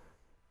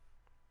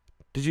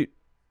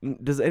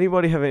 Does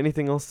anybody have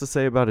anything else to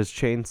say about his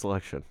chain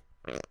selection?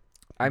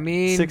 I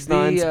mean,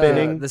 6ix9ine the,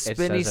 spinning. the It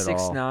spinny says it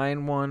all.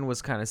 6ix9ine one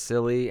was kind of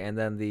silly, and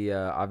then the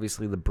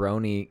obviously the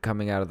brony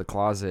coming out of the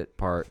closet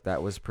part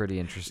that was pretty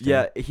interesting.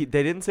 Yeah, they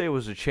didn't say it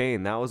was a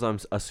chain. That was, I'm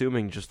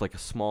assuming, just like a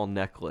small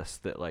necklace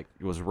that like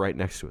was right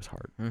next to his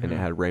heart, and it Mhm.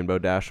 had rainbow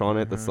dash on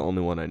it. That's the Mhm.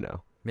 only one I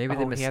know. maybe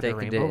they Oh, he had the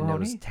mistaken it rainbow and it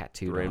was pony?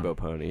 tattooed. Rainbow on.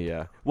 pony,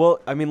 yeah. Well,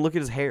 I mean, look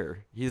at his hair.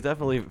 He's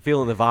definitely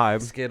feeling the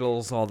vibe.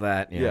 Skittles, all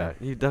that. Yeah,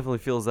 he definitely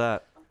feels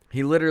that.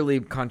 He literally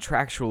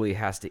contractually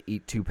has to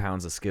eat 2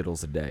 pounds of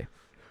Skittles a day.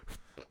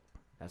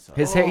 That's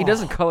His hair, he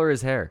doesn't color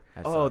his hair.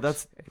 Oh,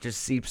 that's. It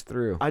just seeps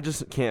through. I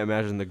just can't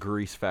imagine the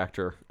grease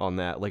factor on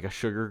that, like a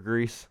sugar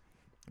grease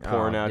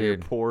pouring Oh, out of your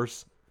dude.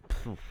 pores.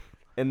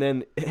 And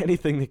then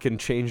anything that can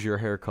change your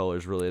hair color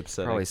is really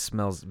upsetting. Probably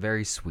smells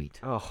very sweet.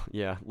 Oh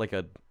yeah, like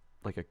a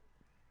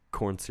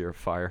corn syrup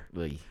fire.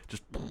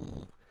 Just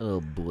Oh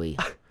boy.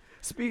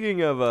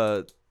 speaking of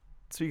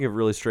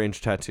really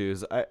strange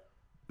tattoos,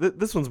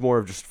 this one's more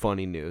of just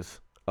funny news.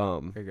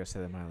 You're gonna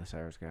say the Miley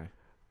Cyrus guy.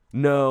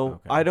 No, Okay.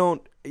 I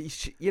don't.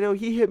 You know,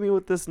 he hit me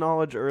with this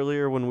knowledge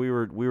earlier when we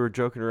were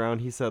joking around.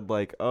 He said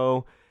like,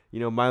 "Oh, you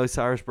know, Miley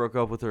Cyrus broke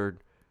up with her,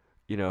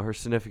 you know, her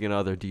significant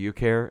other. Do you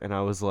care?" And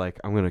I was like,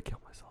 "I'm gonna kill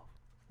myself."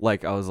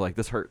 Like I was like,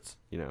 "This hurts,"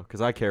 you know, because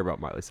I care about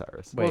Miley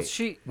Cyrus. Well,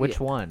 Wait, Which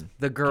one?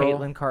 The girl.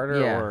 Caitlyn Carter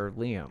yeah. or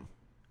Liam?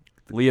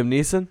 Liam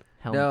Neeson?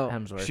 No,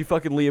 Hemsworth. She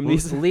fucking Liam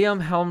Neeson.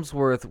 Liam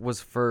Helmsworth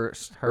was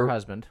first. her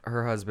husband.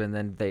 Her husband.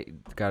 Then they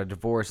got a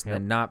divorce. And Yep.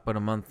 then not but a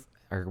month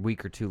or a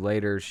week or two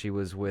later, she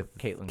was with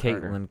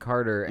Caitlyn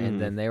Carter, and Mhm.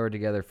 then they were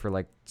together for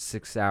like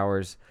 6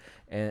 hours,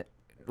 and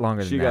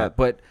longer She than that.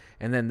 But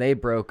and then they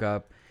broke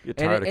up. Get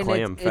And tired it- of and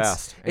clam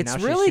fast. And It's now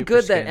she's really super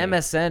good that skinny.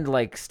 MSN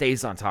like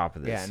stays on top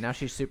of this. Yeah, now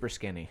she's super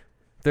skinny.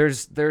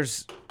 There's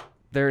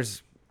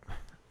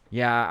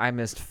yeah, I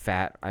missed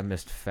fat.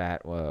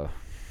 Whoa.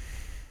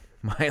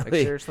 Miley. Like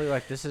seriously,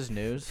 like this is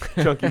news.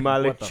 Chunky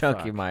Miley. What the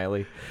Chunky fuck?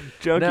 Miley.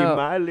 Chunky No,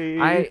 Miley.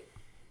 I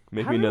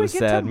Make How me did know we the get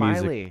sad to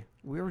music. Miley?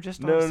 We were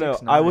just on No.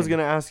 6ix9ine. I was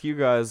gonna ask you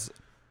guys.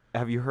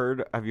 Have you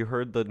heard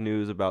the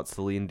news about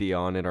Celine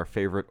Dion and our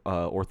favorite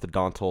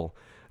orthodontal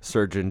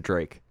surgeon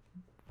Drake?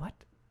 What?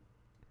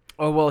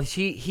 Oh well,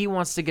 he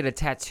wants to get a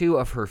tattoo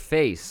of her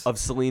face Of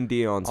Celine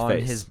Dion's on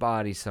face. his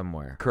body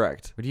somewhere.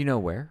 Correct. But do you know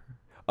where?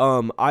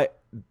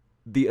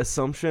 The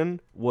assumption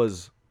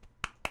was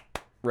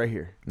right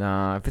here.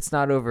 No, if it's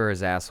not over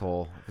his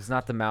asshole, if it's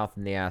not the mouth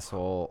and the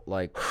asshole,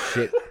 like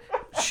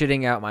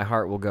shitting out my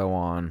heart will go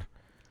on.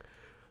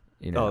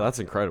 You know, Oh, that's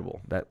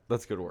incredible.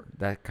 That's good work.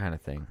 that kind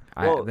of thing.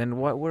 Well- Then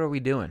what are we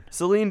doing?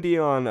 Celine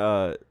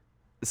Dion.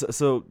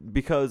 So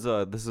because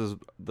this is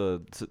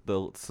the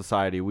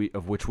society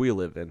of which we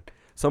live in,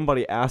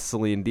 somebody asked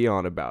Celine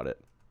Dion about it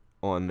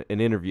on an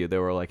interview. They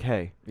were like,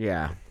 "Hey,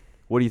 Yeah,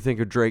 what do you think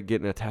of Drake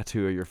getting a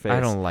tattoo of your face?" I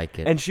don't like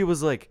it. And she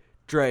was like,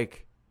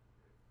 "Drake,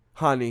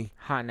 honey,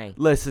 honey,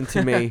 listen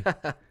to me.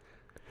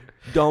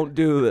 Don't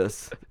do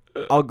this.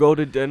 I'll go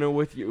to dinner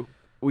with you.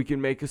 We can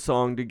make a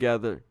song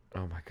together.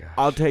 oh my gosh,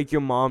 I'll take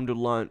your mom to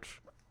lunch."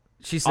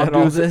 she I'll said do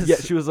all s- this. Yeah,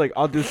 she was like,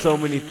 "I'll do so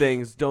many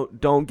things.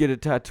 Don't get a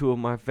tattoo of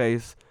my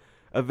face.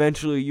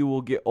 Eventually, you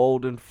will get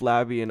old and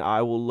flabby, and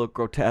I will look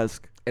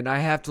grotesque." And I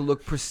have to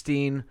look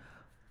pristine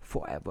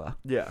forever.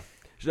 Yeah,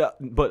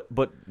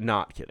 but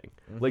not kidding.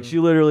 Like she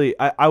literally,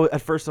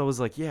 at first I was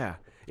like, "Yeah,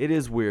 it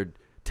is weird.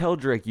 Tell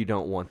Drake you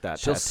don't want that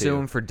She'll tattoo." sue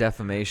him for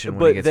defamation when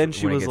But he gets, then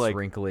she when he was gets like-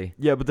 wrinkly.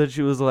 Yeah, but then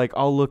she was like,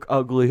 "I'll look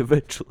ugly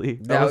eventually."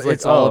 I Now was like,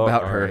 it's all "Oh,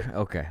 about all her. right."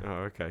 Okay. Oh,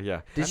 okay,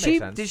 yeah. Did That she makes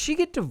sense. did she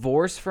get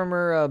divorced from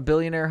her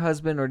billionaire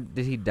husband, or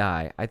did he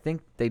die? I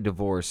think they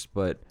divorced,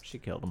 but She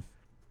killed him.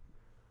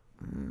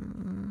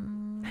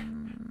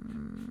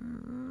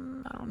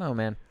 I don't know,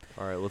 man.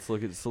 All right, let's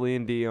look at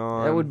Celine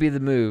Dion. That would be the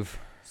move.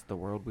 It's the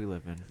world we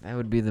live in. That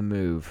would be the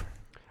move.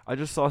 I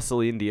just saw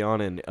Celine Dion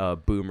and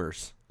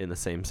Boomers in the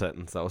same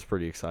sentence. That was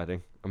pretty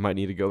exciting. I might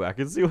need to go back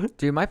and see what.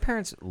 Dude, my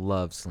parents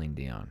love Celine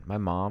Dion. My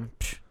mom.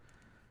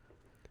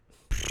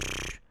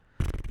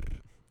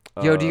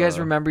 Yo, do you guys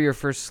remember your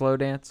first slow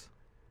dance?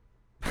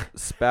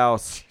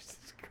 Spouse?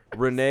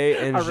 Renee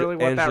and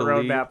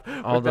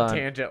Hold on.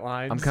 tangent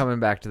lines. I'm coming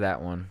back to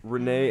that one.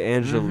 Renee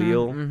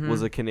Angelil mhm.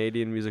 was a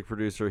Canadian music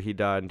producer. He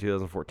died in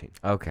 2014.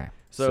 Okay.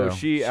 So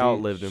she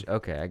outlived him.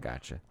 Okay, I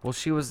gotcha. Well,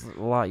 she was a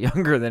lot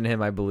younger than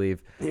him, I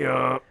believe.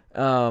 Yeah.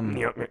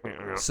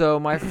 So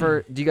my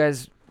first. Do you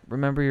guys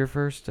remember your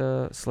first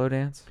slow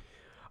dance?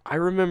 I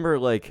remember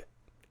like,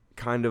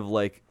 kind of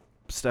like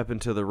stepping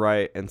to the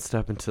right and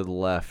stepping to the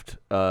left,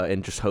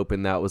 and just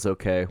hoping that was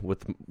okay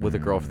with a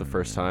girl for the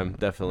first time.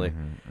 Definitely,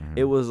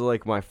 it was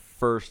like my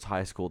first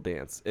high school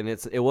dance, and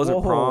it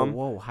wasn't prom.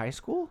 Whoa, high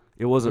school?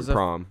 It wasn't Was it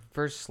prom.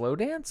 First slow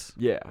dance?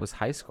 Yeah. Was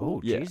high school?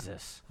 Oh, Yeah.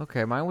 Jesus.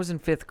 Okay, mine was in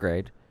 5th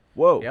grade.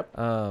 Whoa. Yep.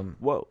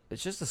 Whoa.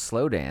 It's just a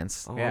slow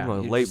dance. Oh, Yeah. I'm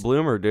a You late just-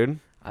 bloomer, dude.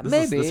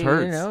 Maybe this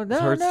hurts. You know, This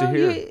no, hurts no, to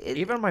hear.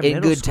 Even my in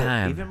middle good school,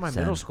 time. even my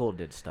son. middle school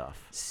did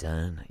stuff.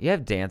 Son, you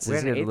have dances. We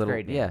had you an have 8th little,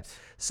 grade yeah. dance.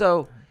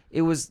 So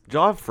it was. Do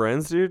y'all have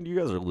friends, dude? You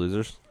guys are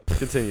losers.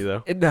 Continue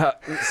though.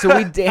 So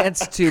we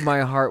danced to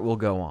 "My Heart Will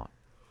Go On,"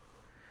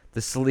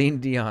 the Celine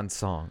Dion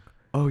song,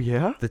 Oh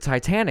yeah. the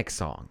Titanic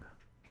song.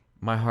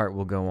 "My Heart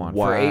Will Go On."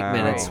 For 8 Wow.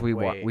 minutes, we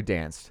Wait. we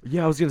danced.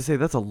 Yeah, I was gonna say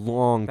that's a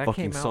long That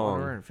fucking came out song. when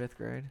we were in 5th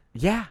grade.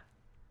 Yeah.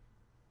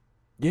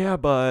 Yeah,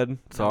 bud.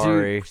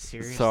 Sorry.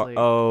 seriously?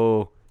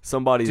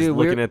 Somebody's Dude,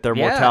 looking at their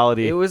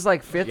mortality. It was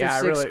like 5th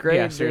or 6th grade.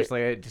 Yeah,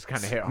 seriously, it just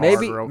kind of hit hard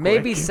Maybe real quick.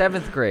 maybe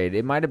 7th grade.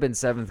 It might have been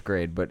 7th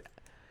grade, but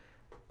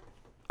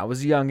I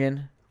was a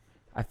youngin'.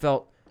 I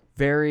felt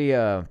very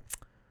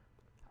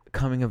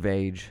coming of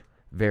age,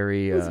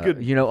 very was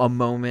good. you know, a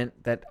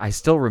moment that I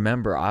still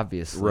remember,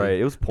 obviously. Right,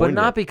 it was but poignant.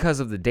 not because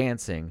of the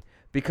dancing,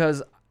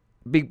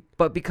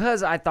 but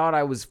because I thought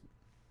I was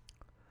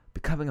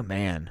becoming a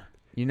man.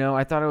 You know,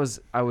 I thought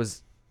I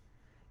was.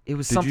 It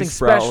was Did something you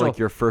sprout special. like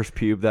your first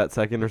pube that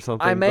second or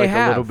something? I may like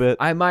have a little bit.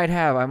 I might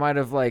have. I might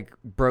have like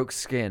broke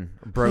skin,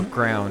 broke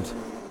ground.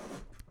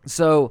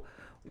 So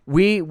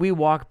we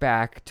walk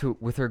back to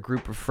with her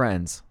group of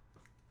friends,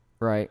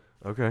 right?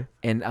 Okay.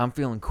 And I'm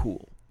feeling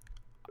cool.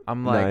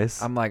 I'm like,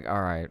 Nice. all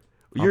right.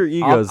 Your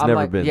ego's I'm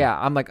never like, been. Yeah,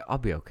 I'm like, I'll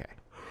be okay.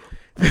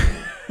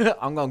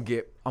 I'm gonna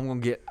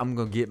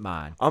get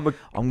mine. I'm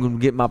gonna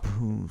get my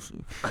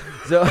pussy.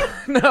 So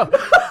no,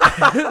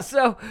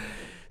 so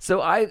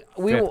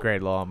we 5th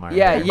grade law, my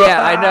Yeah,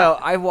 I know.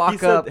 I walk He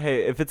said, up.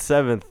 hey, if it's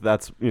 7th,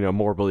 that's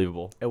more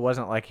believable. It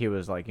wasn't like he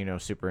was like,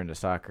 super into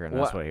soccer and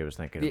that's What- what he was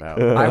thinking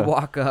about. I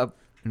walk up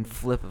and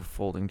flip a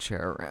folding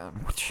chair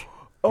around.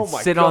 Oh And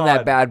my sit on that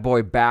God. bad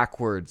boy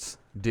backwards,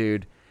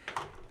 dude.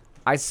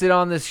 I sit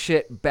on this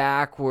shit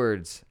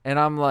backwards, and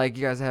I'm like,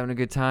 "You guys having a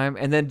good time?"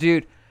 And then,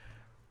 dude,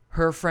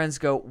 her friends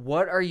go,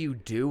 "What are you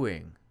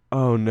doing?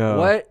 Oh no.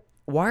 What?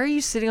 Why are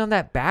you sitting on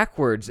that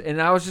backwards?" And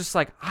I was just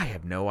like, "I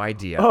have no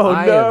idea. Oh,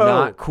 I no. am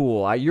not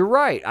cool. You're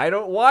right. I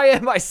don't. Why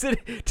am I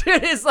sitting?" Dude,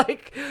 it's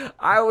like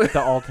I was.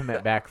 The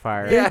ultimate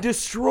backfire. They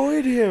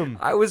destroyed him.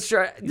 I was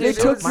trying. They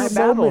took my your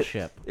moment.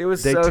 battleship. It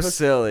was They so took-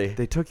 silly.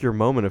 They took your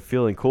moment of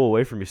feeling cool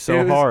away from you so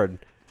It was- hard.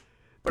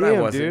 But I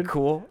Damn, wasn't dude.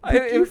 cool.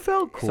 But you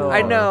felt cool.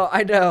 I know.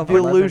 The but,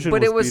 illusion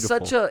but was it was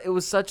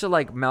beautiful. such a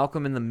like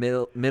Malcolm in the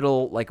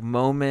middle like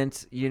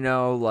moment, you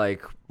know,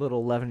 like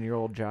Little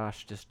 11-year-old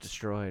Josh just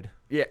destroyed.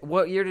 yeah.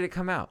 What year did it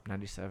come out?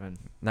 97.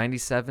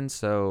 97.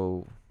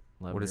 So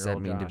what does that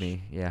 11-year-old mean to Josh.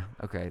 me? Yeah.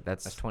 Okay.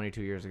 That's That's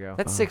 22 years ago.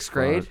 that's Oh, 6th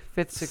grade,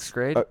 fuck. 5th, 6th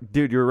grade.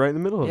 Dude, you're right in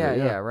the middle of yeah, it.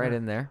 yeah, right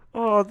in there.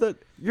 Oh, that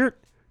your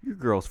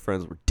girl's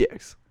friends were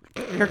dicks.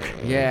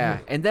 Yeah,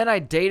 and then I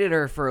dated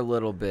her for a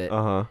little bit,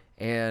 Uh huh.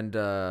 and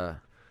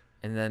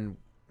then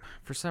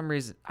for some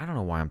reason I don't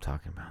know why I'm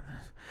talking about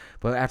this,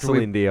 but after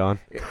Celine Dion.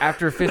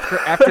 after fifth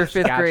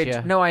grade,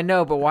 Gotcha. no, I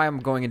know, but why I'm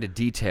going into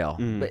detail.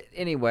 Mm. But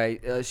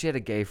anyway, she had a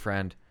gay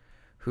friend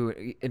who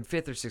in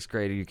 5th or 6th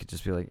grade you could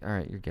just be like, all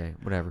right, you're gay,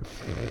 whatever.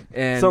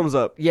 And Thumbs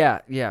up. yeah,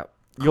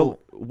 You'll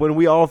when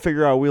we all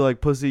figure out we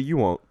like pussy, you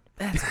won't.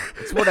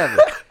 it's whatever.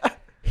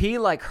 He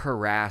like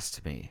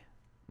harassed me,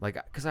 like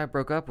because I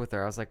broke up with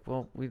her. I was like,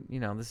 well, we're in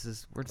not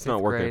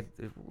 5th working. grade.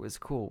 It was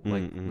cool.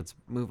 Like Mm-mm. let's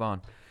move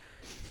on.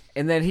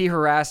 And then he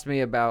harassed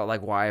me about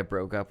like why I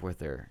broke up with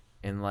her,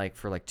 and like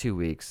for like 2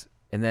 weeks.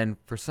 And then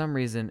for some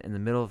reason in the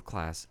middle of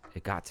class,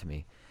 it got to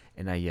me,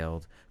 and I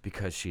yelled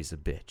because she's a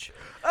bitch.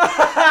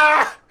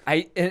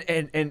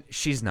 And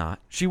she's not.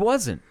 She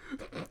wasn't.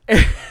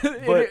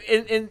 But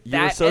and you were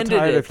that so ended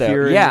tired it of there.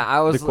 hearing Yeah, I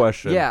was the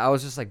question. Yeah, I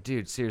was just like,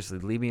 dude, seriously,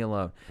 leave me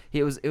alone.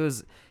 He was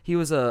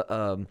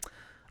a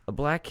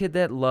black kid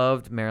that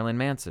loved Marilyn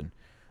Manson,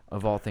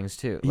 of all things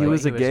too. He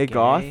was a gay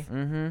goth.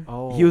 Mm-hmm.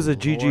 Oh, He was a Lord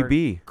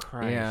GGB.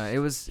 Christ. Yeah, it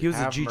was. He was a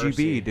Have GGB,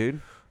 mercy.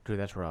 dude. Dude,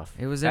 that's rough.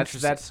 It was That's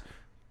interesting.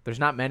 there's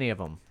not many of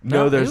them.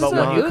 No, there's But was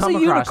when a- you it was come a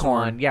across unicorn.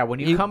 one, yeah, when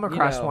you You- come you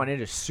across know. one, it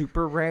is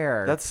super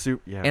rare. That's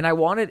super. Yeah. And I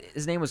wanted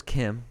his name was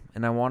Kim,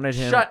 and I wanted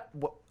him.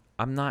 What?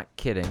 I'm not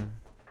kidding.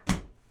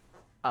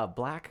 A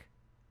black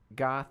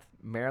goth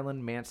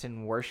Marilyn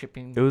Manson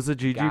worshiping. It was a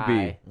GGB.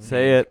 guy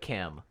Say named it.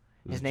 Kim.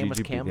 It His name was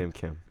Kim.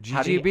 Kim.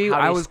 How do you- GGB. how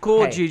do I you was s- cool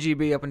with hey.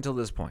 GGB up until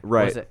this point.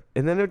 Right. it-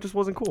 And then it just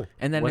wasn't cool.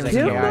 And then Was it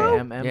it was Kim, though?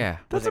 K-I-M-M? Yeah.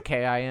 Was it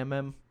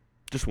K-I-M-M?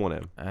 Just one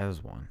M. That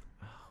was one.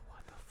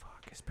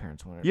 Fuck, his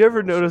parents wanted. You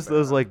ever girls so notice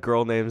those bad. like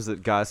girl names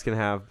that guys can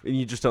have and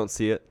you just don't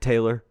see it?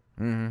 Taylor.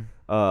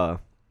 Mm-hmm.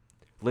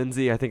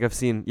 Lindsay. I think I've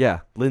seen. Yeah,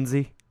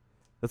 Lindsay.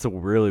 That's a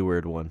really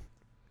weird one.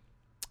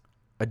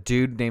 A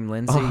dude named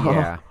Lindsay. Oh.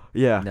 Yeah.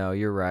 Yeah. No,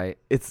 you're right.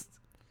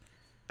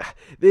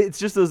 It's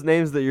just those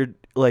names that you're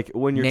like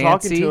when you're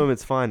talking Nancy? to them,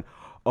 it's fine.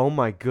 Oh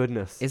my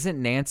goodness.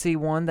 Isn't Nancy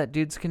one that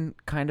dudes can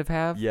kind of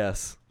have?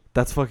 Yes,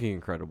 that's fucking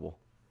incredible.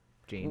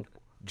 Gene.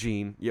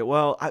 Gene. Yeah.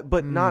 Well,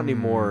 but not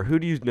anymore. Who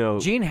do you know?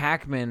 Gene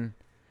Hackman.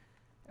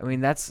 I mean,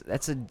 that's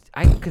a.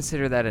 I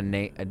consider that a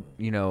name.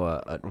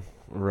 A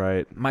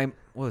Right. my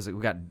what was it?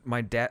 We got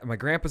my dad. My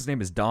grandpa's name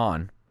is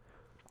Don.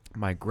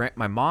 My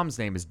mom's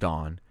name is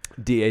Dawn.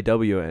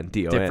 DAWN.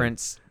 DON.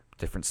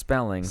 Different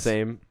spellings.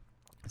 Same.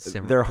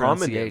 Sim- They're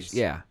pronunciation. homonyms.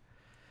 Yeah.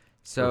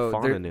 So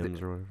Or they're-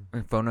 phononyms or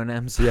whatever.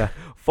 phononyms. Yeah.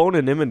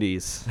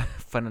 Phononymities.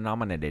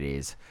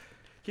 Phenomenalities.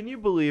 Can you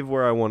believe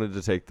where I wanted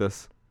to take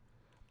this?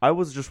 I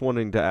was just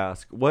wanting to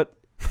ask what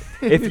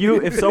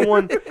if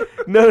someone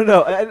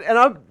no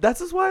and that's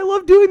just why I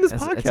love doing this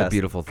podcast. It's a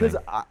beautiful thing.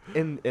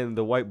 And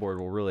the whiteboard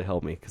will really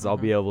help me because I'll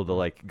be able to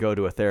like go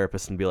to a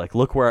therapist and be like,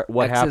 look what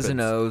X's happens.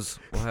 and O's.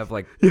 We'll have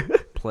like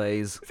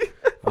plays.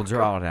 We'll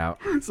draw it out.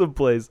 Some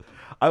plays.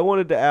 I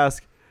wanted to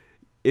ask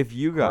if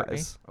you Courtney?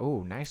 guys.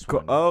 Oh, nice Co-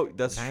 one. oh,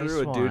 that's Nice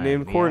true. A dude one.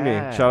 named Courtney.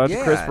 Yeah. Shout out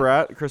to Chris Yeah.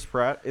 Pratt. Chris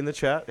Pratt in the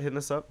chat hitting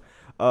us up.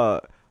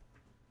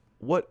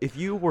 What if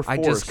you were I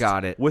forced just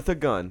got it. with a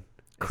gun?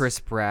 Chris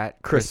Pratt.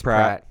 Chris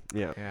Pratt.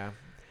 Yeah. Yeah.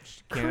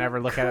 Can't ever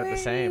look at it the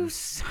same.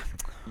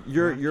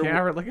 You're Can't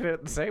ever look at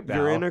it the same now.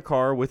 you're in a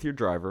car with your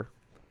driver,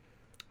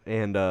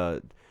 and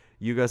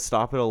you guys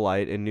stop at a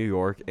light in New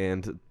York,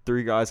 and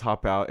 3 guys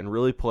hop out and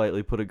really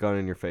politely put a gun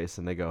in your face,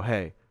 and they go,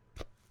 "Hey,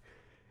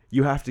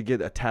 you have to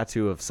get a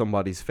tattoo of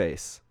somebody's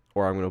face,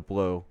 or I'm gonna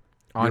blow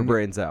your On-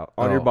 brains out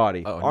on your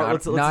body. Oh,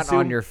 let's not assume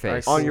on your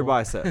face. on your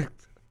bicep,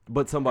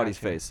 but somebody's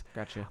Gotcha. face.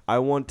 Gotcha. I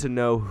want to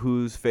know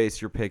whose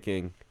face you're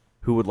picking.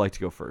 Who would like to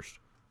go first?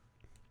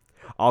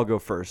 I'll go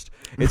first.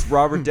 It's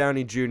Robert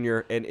Downey Jr.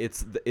 and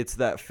it's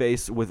that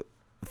face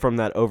from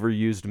that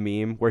overused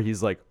meme where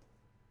he's like,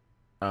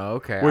 Oh,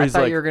 okay. Where I he's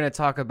thought like- you were going to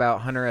talk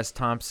about Hunter S.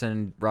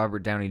 Thompson,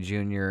 Robert Downey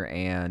Jr.,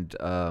 and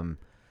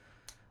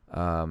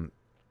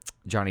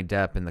Johnny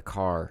Depp in the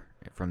car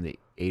from the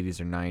 80s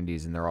or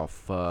 90s, and they're all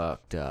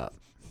fucked up.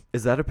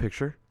 "Is that a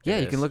picture?" Yeah,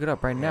 It you can is. look it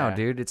up right now, Yeah.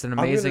 dude. It's an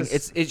gonna amazing.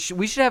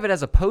 We should have it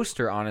as a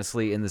poster,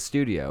 honestly, in the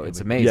studio.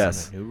 It's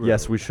amazing.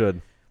 Yes, we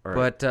should. All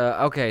right. But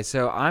okay,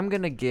 so I'm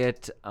gonna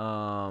get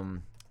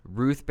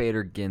Ruth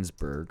Bader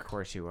Ginsburg. Of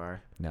course you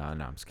are. No, I'm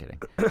just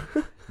kidding.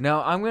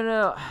 No, I'm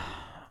gonna.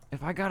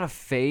 If I got a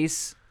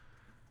face,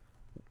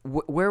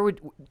 where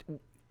would?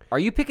 Are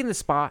you picking the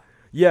spot?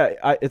 Yeah,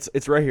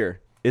 it's right here.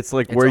 It's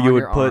like It's where you on would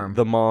your put arm.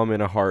 the mom in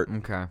a heart.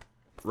 Okay.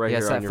 Right Yeah, here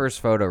it's on that your first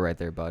photo right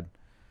there, bud.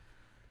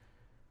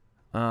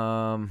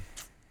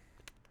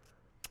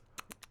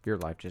 Your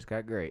life just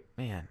got great.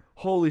 Man.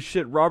 Holy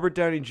shit! Robert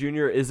Downey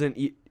Jr.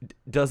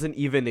 doesn't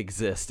even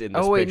exist in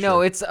this. Oh wait, picture.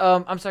 no, it's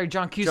I'm sorry,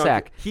 John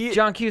Cusack.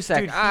 John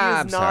Cusack. Dude, he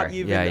I'm is not sorry.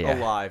 even Yeah.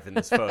 alive in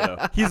this photo.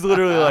 He's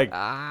literally like,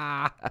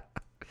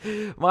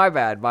 My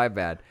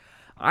bad.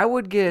 I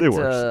would get. It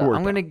works. It worked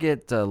I'm gonna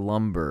get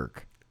Lumberg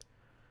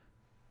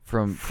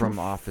from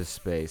Office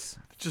Space.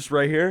 just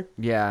right here.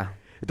 Yeah.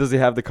 Does he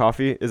have the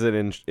coffee? Is it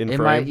in It frame?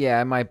 might.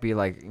 Yeah, it might be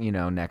like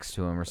next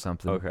to him or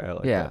something. Okay, I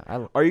like yeah.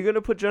 that. Are you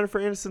gonna put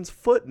Jennifer Aniston's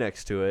foot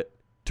next to it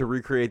to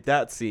recreate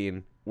that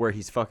scene where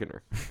he's fucking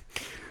her.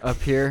 Up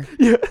here.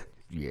 Yeah.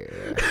 Yeah.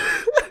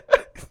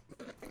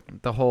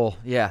 The whole.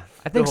 Yeah.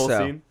 I think the whole so.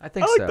 Scene? I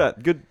think I like so.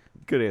 that. Good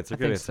answer. I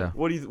Good think answer. so.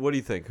 What do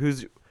you think?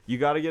 You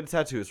got to get a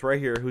tattoo. It's right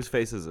here. Whose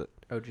face is it?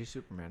 OG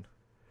Superman.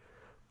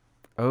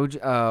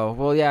 Oh,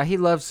 well, yeah, he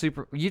loves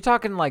Super. You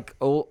talking like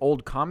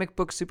old comic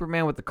book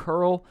Superman with the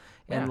curl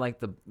and Yeah. like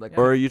the like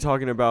Or are you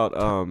talking about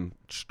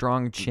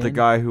strong chin? the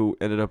guy who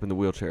ended up in the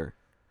wheelchair?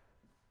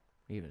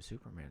 Even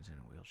Superman's in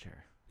a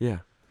wheelchair. Yeah.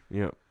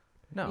 Yeah.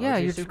 No. Yeah,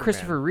 OG you're Superman.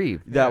 Christopher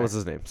Reeve. That was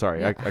his name. Sorry.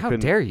 Yeah, I how couldn't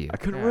dare you? I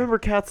couldn't Yeah. remember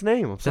Cat's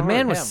name. I'm The sorry.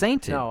 man was Him.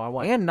 sainted No, I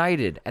want- and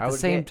knighted at I the would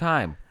same get-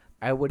 time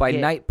I would by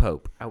get, Night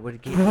Pope. I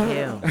would get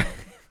him.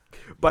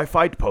 By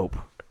Fight Pope.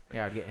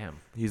 Yeah, I'd get him.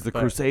 He's the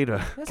But- Crusader.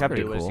 That's Captain.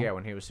 pretty He was, cool. yeah,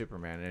 when he was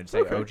Superman, and it'd say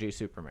Okay. OG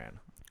Superman.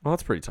 Well,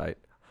 that's pretty tight.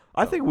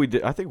 I think we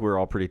did. I think we're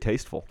all pretty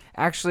tasteful.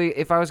 Actually,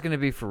 if I was gonna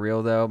be for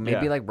real though,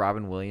 maybe Yeah. like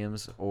Robin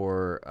Williams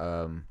or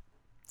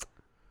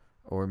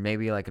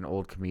maybe like an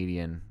old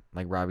comedian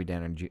like Robbie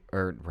Downey Jr.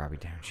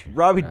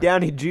 Robbie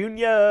Downey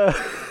Jr.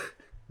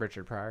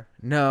 Richard Pryor.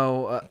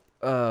 No,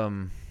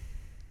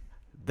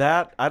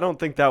 That I don't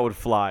think that would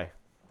fly.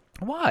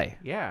 why?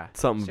 Yeah.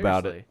 Something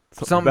about it. seriously.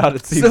 Something about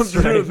it seems something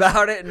strange.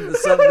 about it and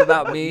something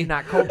about me. You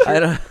not cultured? I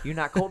don't. You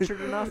not cultured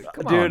enough?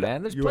 Come Dude, on,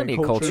 man. There's you plenty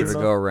ain't of culture cultured to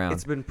enough. go around.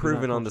 It's been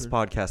proven on this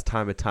podcast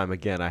time and time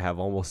again. I have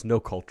almost no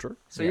culture.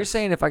 So you're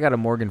saying if I got a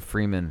Morgan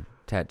Freeman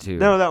tattoo?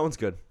 No, that one's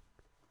good.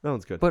 That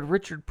one's good. But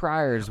Richard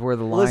Pryor's where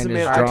the line Listen,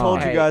 is man, drawn. I told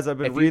you Hey, guys I've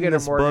been if you reading get a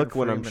this Morgan book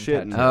when I'm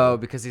Freeman shitting. tattoo- Oh,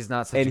 because he's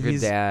not such and a good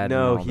he's dad.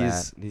 no, and all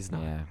he's that. he's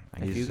not. Yeah, I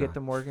If guess you so. get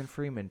the Morgan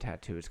Freeman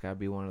tattoo, it's got to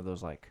be one of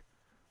those like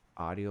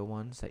audio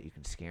ones that you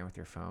can scan with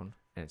your phone,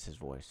 and it's his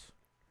voice.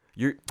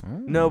 You're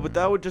no, but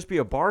that would just be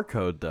a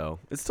barcode though.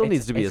 It still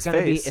needs to be his gonna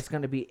face. It's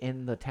gonna be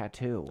in the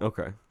tattoo.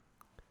 Okay.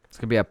 It's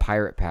gonna be a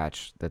pirate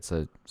patch. That's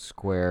a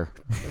square.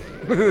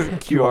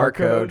 QR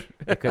code.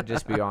 It could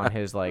just be on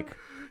his like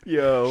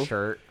Yo.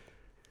 shirt.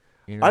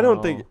 You I don't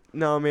know? think.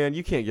 No, man,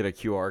 you can't get a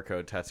QR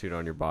code tattooed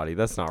on your body.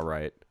 That's not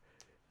right.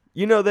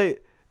 You know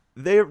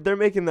they're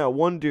making that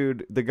one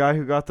dude, the guy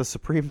who got the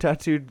Supreme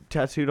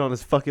tattooed on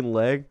his fucking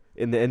leg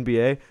in the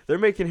NBA. They're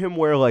making him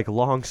wear like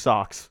long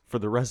socks for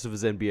the rest of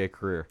his NBA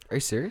career. Are you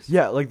serious?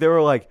 Yeah, like they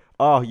were like,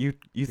 "Oh, you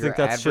You're think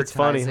that shit's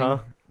funny, huh?"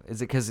 advertising?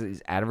 Is it because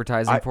he's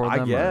advertising for them?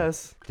 I or-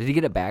 guess. Did he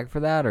get a bag for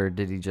that, or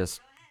did he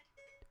just?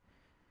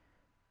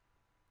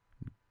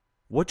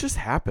 What just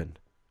happened?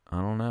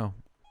 I don't know.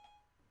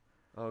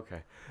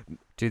 Okay.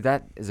 Dude,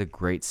 that is a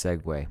great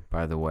segue,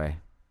 by the way.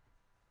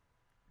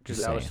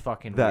 Just that was saying.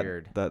 fucking That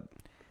weird. that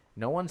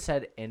No one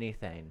said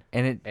anything,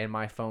 And and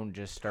my phone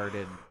just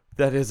started.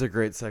 that is a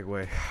great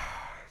segue.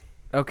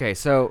 okay,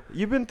 so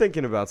You've been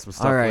thinking about some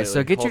stuff. all right,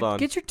 lately. so Hold on.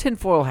 get your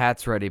tinfoil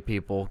hats ready,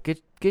 people.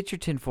 Get your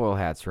tinfoil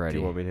hats ready. Do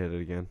you want me to hit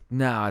it again?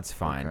 No, it's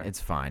fine. Okay. It's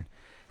fine.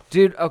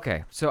 Dude,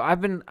 okay. So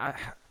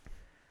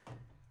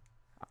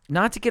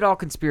not to get all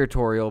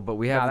conspiratorial, but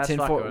we have the that's fucking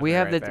tinfoil with we me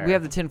have right the there. we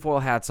have the tinfoil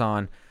hats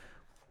on.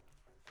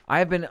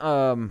 I've been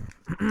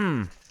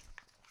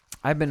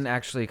I've been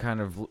actually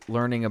kind of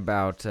learning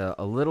about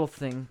a little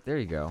thing. There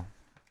you go.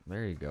 A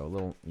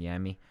little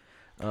yummy.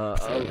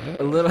 A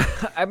little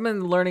I've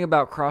been learning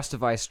about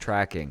cross-device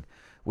tracking,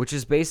 which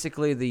is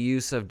basically the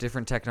use of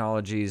different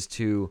technologies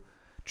to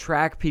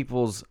track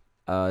people's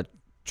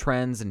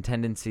trends and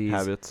tendencies,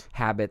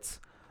 habits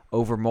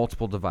over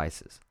multiple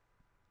devices.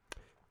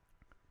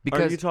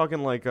 Because are you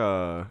talking like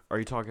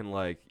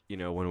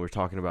when we're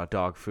talking about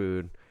dog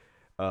food,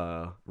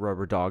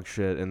 rubber dog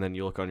shit, and then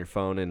you look on your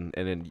phone and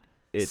then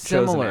it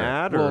shows an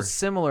ad? Or? Well,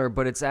 similar,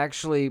 but it's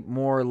actually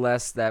more or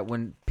less that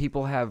when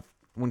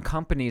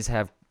companies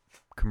have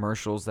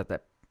commercials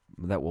that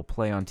will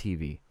play on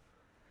TV,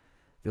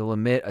 they'll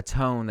emit a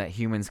tone that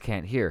humans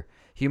can't hear.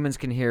 Humans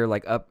can hear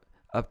like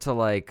up to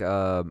like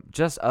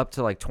just up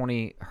to like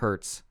 20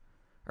 hertz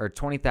or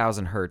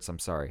 20,000 hertz. I'm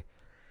sorry,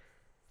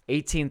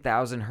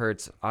 18,000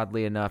 hertz.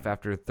 Oddly enough,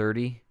 after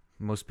 30,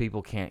 most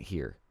people can't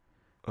hear.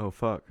 Oh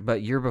fuck!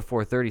 But you're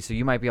before 30, so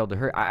you might be able to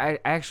hear. I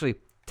actually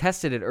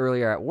tested it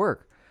earlier at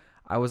work.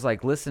 I was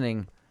like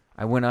listening.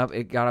 I went up.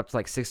 It got up to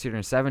like 16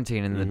 or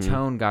 17, and the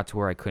tone got to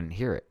where I couldn't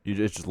hear it. You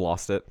just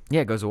lost it.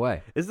 Yeah, it goes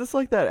away. Is this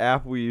like that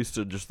app we used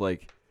to just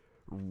like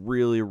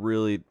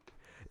really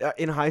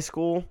in high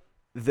school?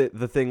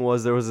 The thing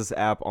was there was this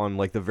app on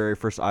like the very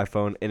first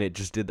iPhone, and it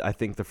just did I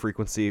think the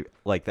frequency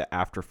like the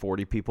after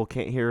 40 people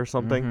can't hear or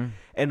something. Mm-hmm.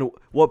 And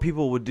what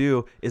people would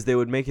do is they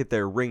would make it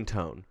their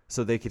ringtone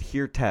so they could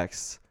hear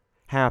texts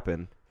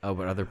happen. Oh,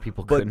 but other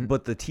people couldn't.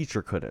 But the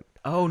teacher couldn't.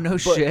 Oh no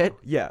But- shit!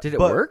 Yeah. Did it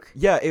but- work?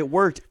 Yeah, it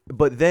worked.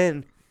 But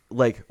then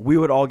like we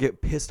would all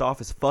get pissed off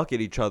as fuck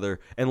at each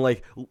other, and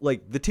like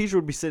the teacher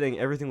would be sitting,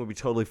 everything would be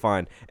totally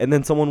fine, and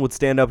then someone would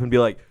stand up and be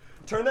like,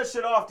 "Turn that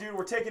shit off, dude.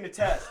 We're taking a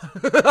test."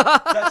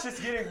 That's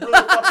just getting really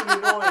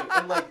fucking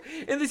annoying.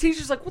 And the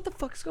teacher's like, "What the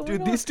fuck's going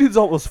Dude, on?" these dudes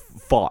almost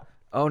fought.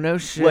 Oh no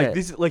shit!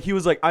 He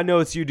was like, "I know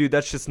it's you, dude.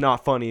 That's just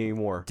not funny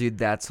anymore." Dude,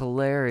 that's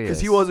hilarious. Because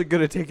he wasn't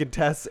good at taking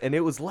tests, and it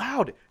was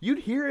loud. You'd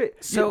hear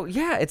it. So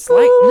yeah, it's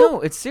like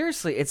it's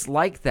seriously, it's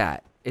like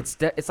that. It's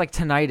like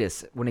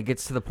tinnitus when it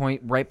gets to the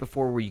point right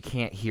before where you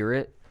can't hear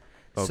it.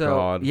 Oh So,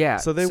 God. yeah,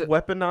 So they so-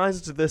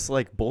 weaponized this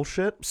like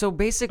bullshit. So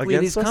basically,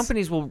 against these us?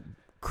 companies will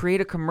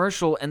create a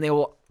commercial and they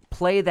will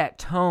play that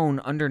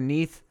tone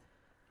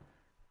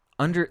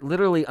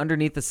literally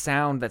underneath the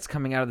sound that's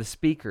coming out of the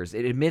speakers.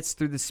 It emits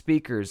through the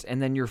speakers,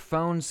 and then your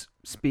phone's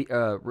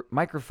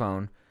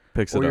microphone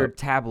Picks or it your up.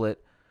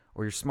 tablet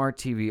or your smart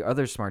TV,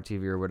 other smart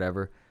TV or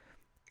whatever,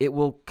 it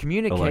will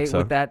communicate Alexa.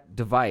 with that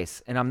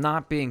device. And I'm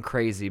not being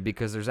crazy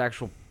because there's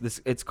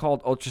it's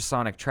called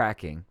ultrasonic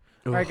tracking.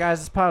 All right, guys,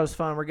 this pod was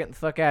fun. We're getting the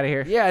fuck out of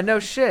here. Yeah, no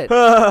shit. So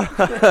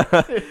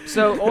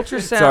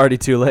ultrasound. It's already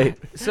too late.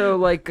 So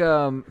like,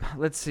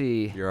 let's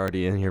see. You're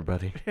already in here,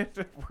 buddy.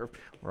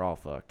 We're all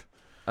fucked.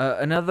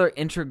 Another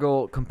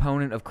integral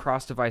component of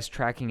cross-device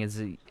tracking is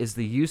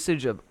the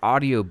usage of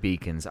audio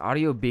beacons.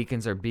 Audio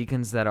beacons are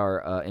beacons that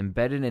are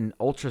embedded into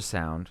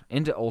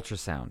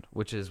ultrasound,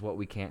 which is what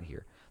we can't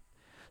hear.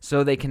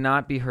 So they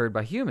cannot be heard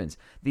by humans.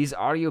 These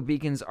audio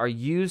beacons are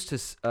used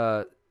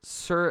to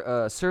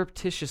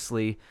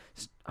surreptitiously,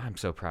 I'm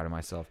so proud of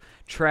myself,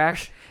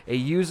 track a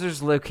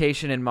user's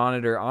location and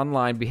monitor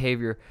online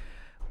behavior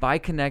by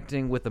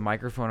connecting with the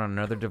microphone on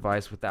another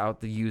device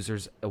without the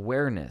user's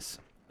awareness.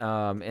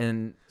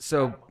 And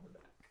so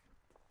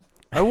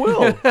I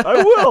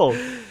will.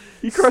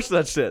 You crushed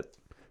that shit.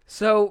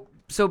 So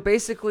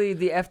basically,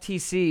 the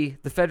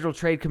FTC, the Federal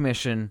Trade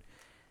Commission,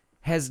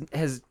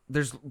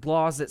 there's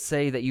laws that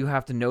say that you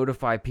have to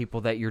notify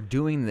people that you're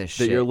doing this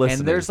That shit. you're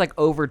listening. And there's like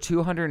over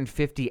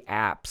 250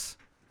 apps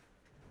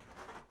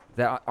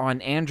that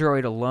on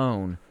Android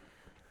alone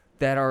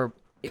that are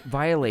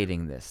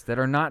violating this, that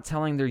are not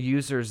telling their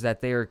users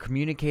that they are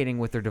communicating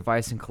with their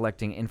device and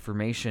collecting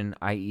information,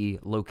 i.e.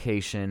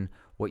 location,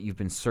 what you've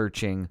been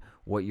searching,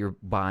 what you're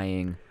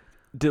buying.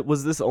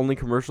 Was this only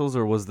commercials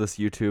or was this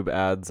YouTube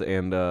ads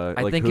and I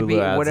like think Hulu it'd be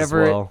ads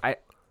whatever. as well?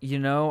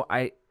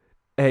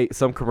 Hey,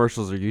 some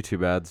commercials are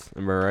YouTube ads.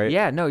 Am I right?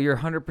 Yeah, no, you're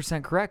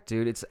 100% correct,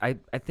 dude. I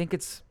think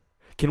it's.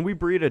 Can we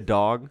breed a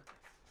dog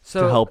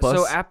So to help us?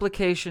 So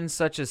applications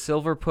such as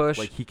Silver Push,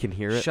 Like he can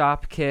hear it?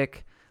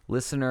 Shopkick,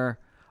 Listener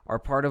are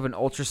part of an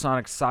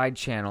ultrasonic side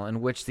channel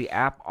in which the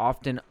app,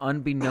 often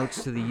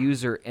unbeknownst to the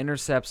user,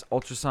 intercepts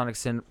ultrasonic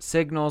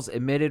signals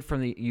emitted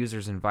from the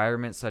user's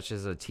environment, such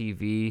as a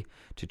TV,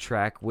 to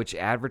track which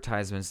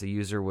advertisements the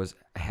user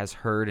has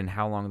heard and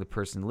how long the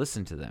person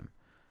listened to them.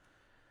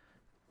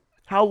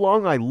 How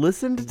long I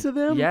listened to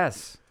them?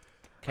 Yes.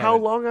 How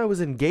long I was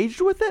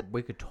engaged with it?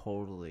 We could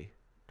totally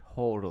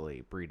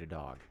breed a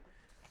dog.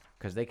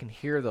 Because they can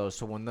hear those,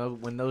 so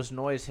when those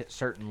noise hit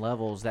certain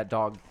levels, that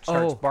dog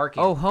starts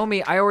barking. Oh,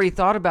 homie, I already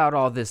thought about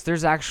all this.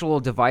 There's actual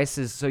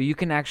devices, so you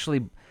can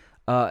actually,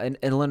 an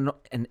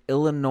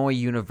Illinois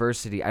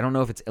University. I don't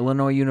know if it's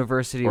Illinois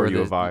University Or or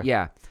U of I.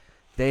 Yeah,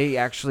 they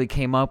actually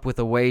came up with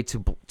a way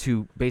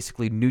to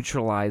basically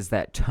neutralize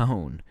that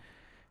tone,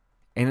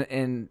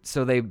 and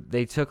so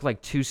they took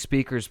like two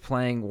speakers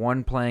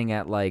one playing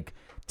at like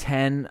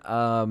 10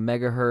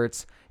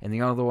 megahertz and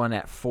the other one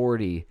at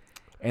 40.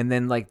 And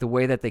then, like, the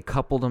way that they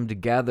coupled them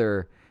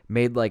together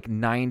made, like,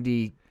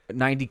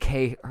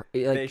 90K.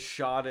 They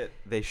shot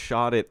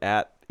it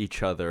at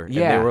each other.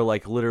 Yeah. And they were,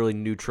 like, literally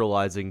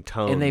neutralizing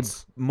tones. And they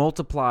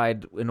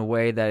multiplied in a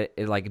way that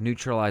it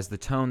neutralized the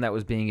tone that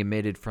was being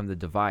emitted from the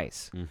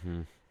device.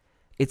 Mm-hmm.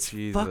 It's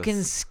Jesus.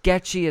 fucking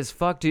sketchy as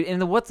fuck, dude.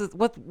 And what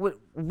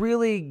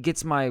really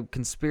gets my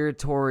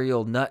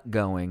conspiratorial nut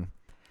going.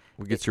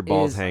 What gets your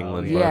balls is,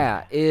 hangling?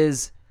 Yeah,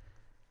 is...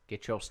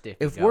 Get your stiff.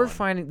 If we're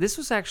finding... This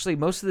was actually...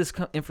 Most of this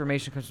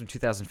information comes from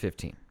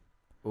 2015.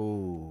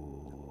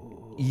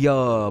 Ooh. Yeah,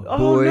 boy.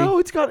 Oh no,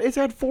 it's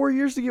had 4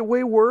 years to get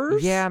way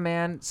worse. Yeah,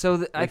 man.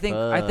 So I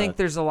think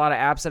there's a lot of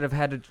apps that have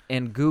had to,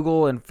 and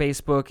Google and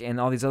Facebook and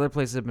all these other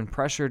places have been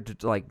pressured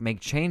to like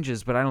make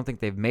changes, but I don't think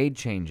they've made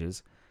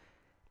changes.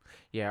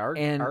 Yeah,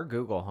 our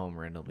Google Home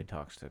randomly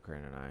talks to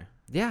Corinne and I.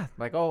 Yeah,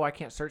 like, oh, I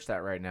can't search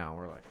that right now.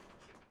 We're like,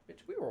 bitch,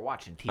 we were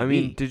watching TV. I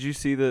mean, did you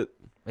see that?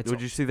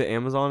 Did you see that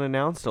Amazon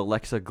announced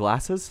Alexa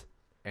glasses?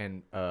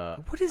 And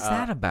what is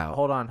that about?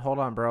 Hold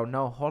on, bro.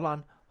 No, hold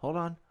on.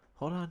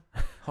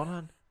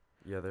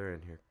 Yeah, they're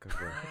in here. Go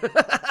for it.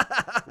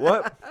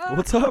 What?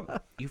 What's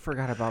up? You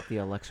forgot about the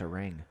Alexa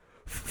Ring.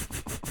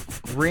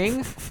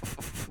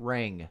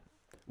 Ring.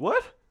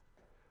 What?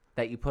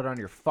 That you put on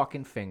your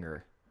fucking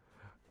finger.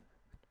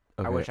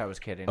 Okay. I wish I was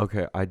kidding.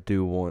 Okay, I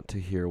do want to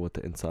hear what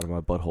the inside of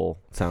my butthole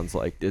sounds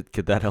like.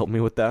 Could that help me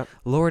with that?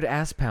 Lord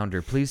Ass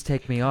Pounder, please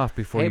take me off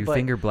before you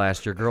finger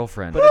blast your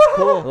girlfriend. But it's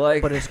cool.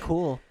 Like- it's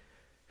cool.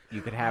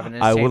 You could have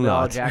an I will insane L.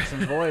 not.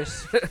 Jackson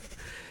voice.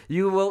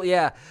 You will,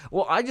 yeah.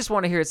 Well, I just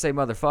want to hear it say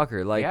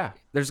motherfucker. Like, Yeah.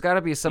 there's got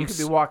to be some... You could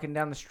be walking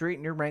down the street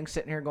and your ring's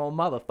sitting here going,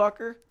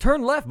 motherfucker.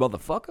 Turn left,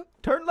 motherfucker.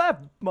 Turn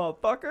left,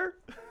 motherfucker.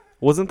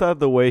 Wasn't that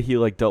the way he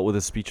like dealt with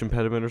his speech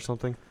impediment or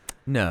something?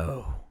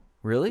 No.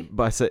 Really?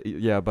 By saying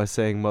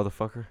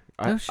motherfucker.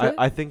 No shit.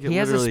 I think he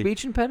has a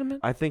speech impediment?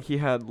 I think he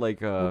had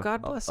like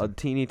God bless a him.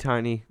 teeny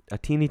tiny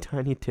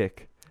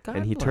tick, God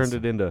and he bless turned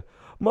him. it into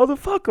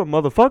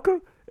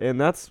motherfucker,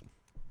 and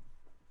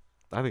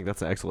I think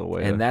that's an excellent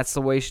way. And to that's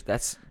the way...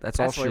 That's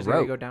all she what you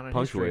wrote. go down in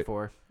history Punctuate.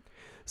 for.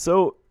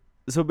 So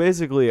So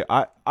basically,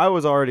 I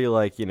was already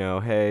like,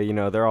 hey,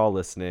 they're all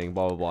listening,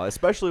 blah blah blah.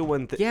 Especially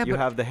when Yeah, you but-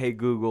 have the Hey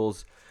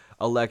Googles,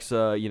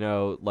 Alexa,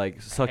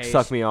 like suck Hey,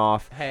 suck me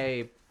off,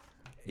 Hey,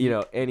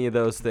 any of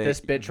those things.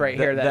 this bitch right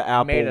The- here the that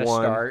Apple made us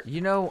one. start.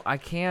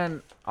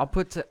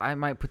 I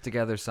might put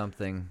together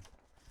something.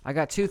 I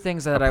got two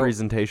things A that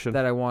presentation.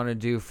 I want to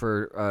do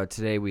for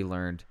Today We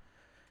Learned,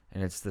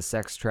 and it's the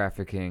sex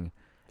trafficking,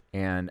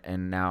 and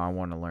now I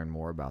want to learn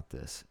more about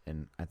this,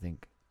 and I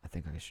think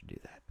I should do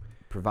that.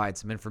 Provide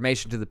some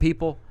information to the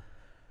people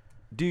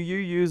Do you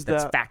use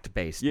that's that? fact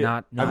based,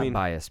 Yeah, not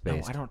bias No,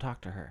 based. I don't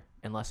talk to her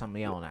unless I'm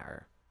yelling at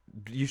her.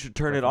 You should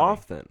turn For it funny.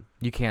 off then.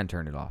 You can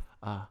turn it off.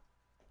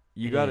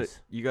 You It got to is.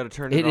 You got to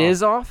turn it. It off.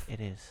 is off. It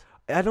is.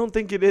 I don't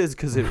think it is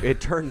because it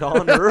turned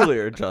on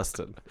earlier,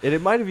 Justin. And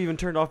it might have even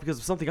turned off because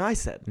of something I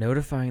said.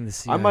 Notifying the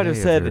CIA I might have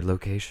of said, their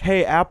location.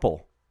 "Hey,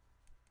 Apple,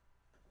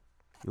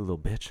 you little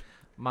bitch."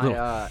 My Little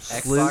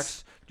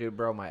Xbox, dude,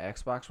 bro, my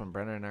Xbox. When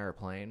Brendan and I are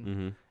playing,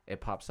 Mm-hmm. it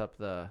pops up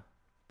the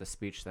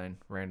speech thing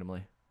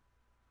randomly.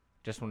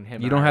 Just when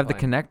him. You and don't I are have the playing.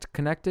 Connect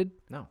connected?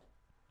 No.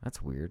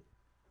 That's weird.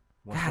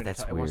 Wants God, me to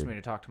that's It wants weird.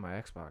 me to talk to my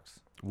Xbox.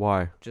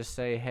 Why? Just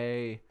say,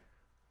 hey,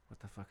 what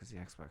the fuck is the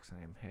Xbox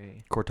name?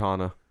 Hey,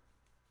 Cortana.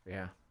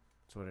 yeah,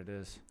 that's what it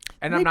is.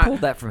 And They I'm not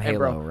pulled that from and Halo,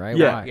 bro, right?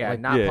 Yeah, Why? Yeah, Like,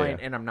 not yeah, playing,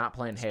 yeah. and I'm not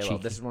playing It's Halo.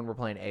 cheeky. This is when we're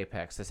playing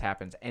Apex. This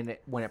happens, and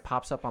when it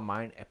pops up on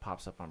mine, it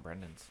pops up on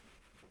Brendan's.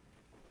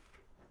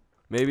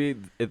 Maybe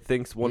it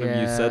thinks one of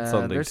you said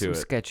something there's to some it.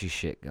 sketchy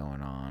shit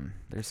going on.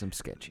 There's some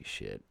sketchy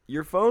shit.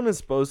 Your phone is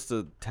supposed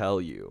to tell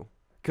you.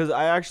 Because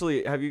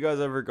have you guys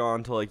ever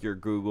gone to like your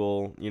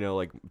Google,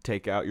 like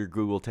your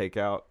Google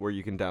Takeout where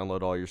you can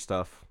download all your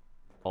stuff,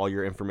 all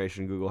your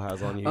information Google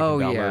has on you? Oh,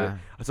 can download yeah.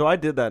 it. So I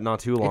did that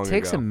not too long It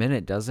takes ago. a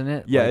minute, doesn't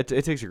it? Yeah, Like,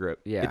 it takes a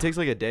grip. Yeah. It takes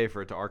like a day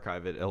for it to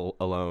archive it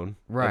alone.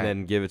 Right. And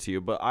then give it to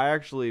you. But I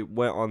actually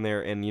went on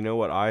there and you know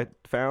what I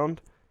found?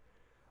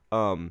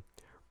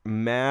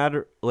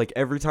 Like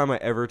every time I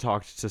ever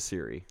talked to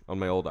Siri on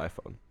my old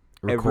iPhone.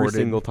 Every recorded,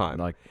 single time.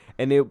 Like,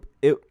 And it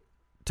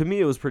to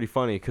me it was pretty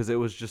funny because it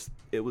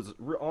was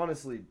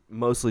honestly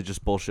mostly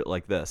just bullshit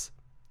like this.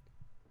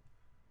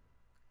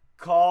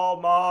 Call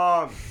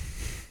mom.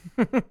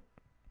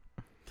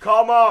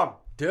 Call mom.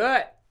 Do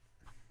it.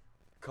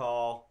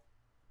 Call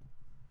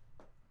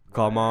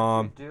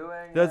mom.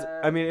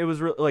 It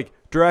was like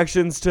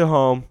directions to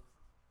home.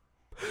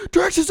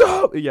 Directions to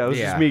home. Yeah, it was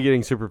just Yeah. me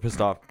getting super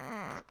pissed off.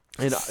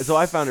 And so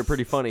I found it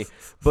pretty funny,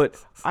 but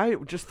I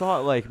just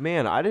thought like,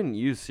 man, I didn't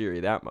use Siri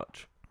that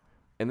much.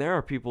 And there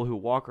are people who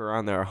walk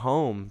around their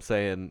home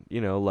saying,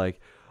 like,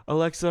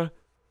 Alexa,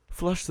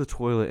 flush the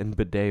toilet and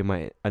bidet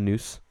my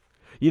anus.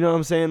 You know what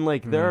I'm saying?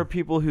 Like, there are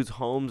people whose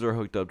homes are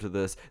hooked up to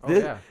this.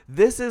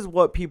 This is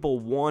what people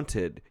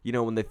wanted,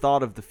 when they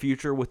thought of the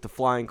future with the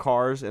flying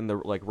cars and the,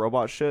 like,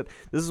 robot shit.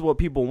 This is what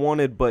people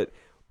wanted, but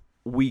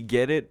we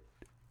get it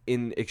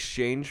in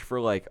exchange for,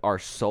 like, our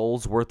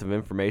soul's worth of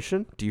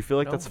information. Do you feel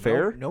like that's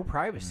fair? No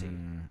privacy.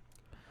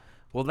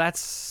 well, that's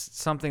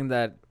something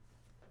that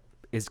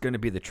is going to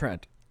be the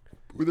trend.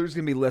 Where there's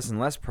going to be less and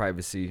less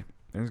privacy.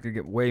 And it's going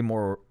to get way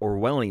more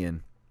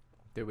Orwellian.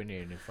 Dude, we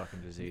need a new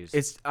fucking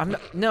disease. I'm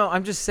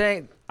just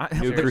saying.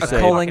 New A Crusade.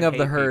 culling I of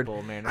the hate herd.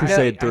 people, man.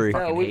 Crusade I 3.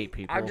 fucking we- hate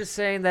people. I'm just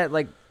saying that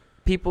like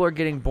people are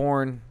getting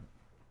born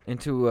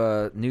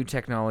into new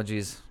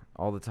technologies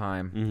all the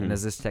time, and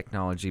as this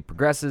technology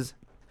progresses,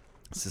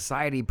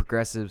 society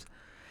progresses,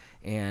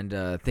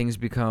 and things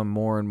become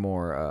more and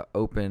more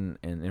open,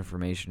 and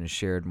information is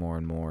shared more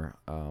and more.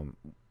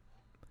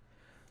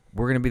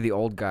 We're gonna be the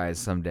old guys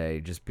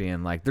someday, just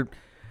being like they're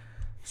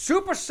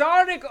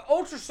supersonic,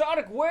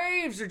 ultrasonic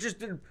waves.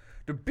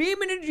 They're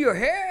beaming into your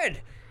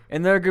head,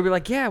 and they're gonna be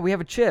like, yeah, we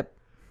have a chip.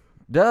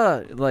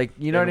 Duh, like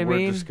you know what I we're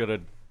mean? just gonna.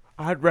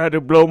 I'd rather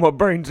blow my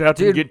brains out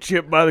Dude. than get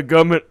chipped by the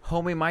government.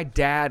 Homie, my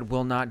dad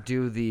will not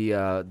do the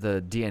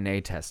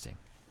DNA testing.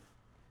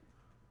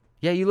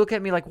 Yeah, you look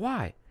at me like,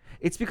 why?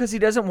 It's because he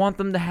doesn't want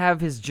them to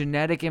have his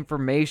genetic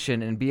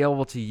information and be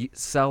able to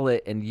sell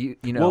it and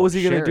What was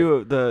he gonna share do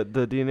it.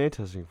 the DNA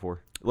testing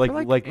for? For Like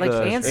like the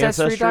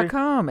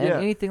Ancestry.com and Yeah.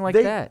 anything like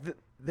They- that. They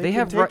They can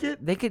have take ri-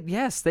 it. They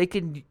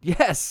could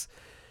yes.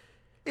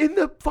 In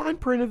the fine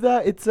print of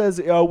that, it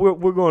says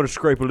we're going to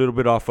scrape a little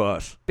bit off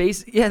us.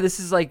 This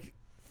is like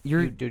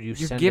you're You you're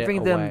send giving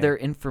it them away.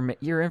 their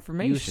your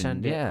information. You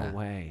send yeah. it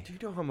away. Do you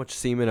know how much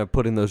semen I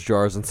put in those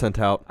jars and sent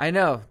out? I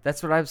know.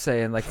 That's what I'm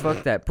saying. Like,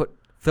 fuck that.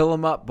 Fill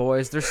them up,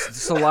 boys. They're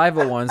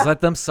saliva ones.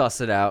 Let them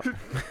suss it out.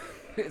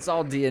 It's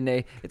all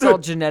DNA. It's all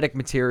genetic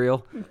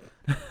material.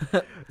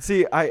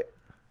 See, I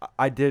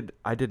did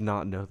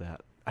not know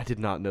that. I did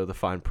not know the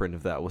fine print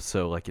of that was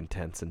so like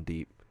intense and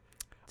deep.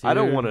 I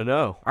don't Dude. want to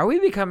know. Are we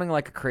becoming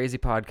like a crazy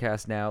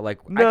podcast now?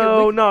 Like,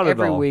 No, not at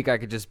every all. week I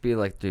could just be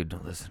like, dude,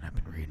 don't listen. I've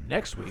been reading.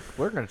 Next week,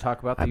 we're going to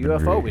talk about the I've been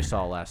UFO we reading.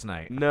 saw last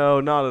night. No,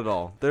 not at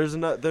all. There's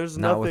Not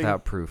nothing.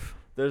 without proof.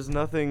 There's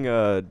nothing.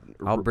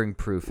 I'll bring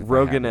proof. if I have it.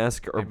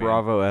 Rogan-esque or Amen.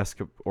 Bravo-esque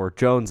or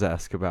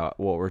Jones-esque about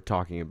what we're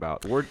talking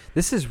about.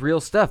 This is real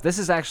stuff. This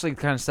is actually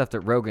the kind of stuff that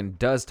Rogan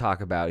does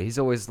talk about. He's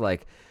always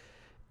like,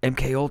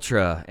 MK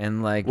Ultra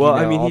and like. Well,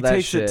 you know, I mean, all he that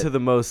takes shit. it to the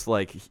most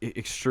like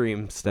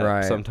extreme step.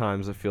 Right.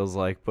 Sometimes it feels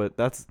like, but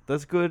that's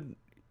good.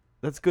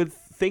 That's good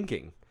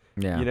thinking.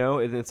 Yeah. You know,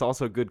 and it's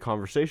also good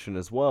conversation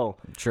as well.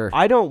 Sure.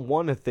 I don't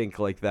want to think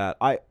like that.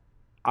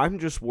 I'm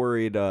just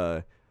worried.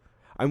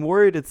 I'm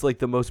worried it's like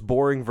the most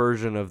boring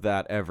version of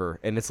that ever,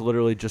 and it's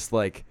literally just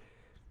like,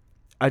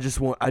 I just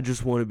want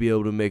to be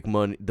able to make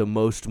money, the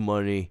most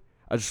money.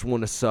 I just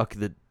want to suck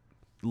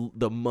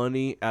the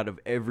money out of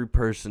every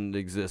person that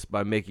exists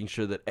by making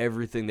sure that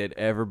everything they'd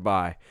ever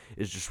buy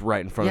is just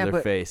right in front of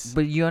their face.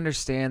 But you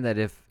understand that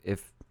if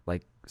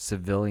like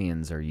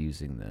civilians are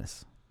using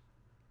this,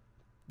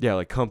 yeah,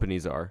 like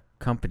companies are.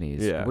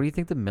 companies, Yeah. what do you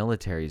think the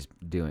military's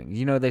doing?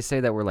 You know, they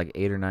say that we're like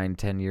 8 or 9,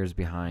 10 years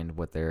behind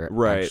what they're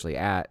Right. actually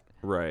at.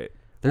 Right.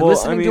 They're Well,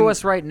 listening I to mean-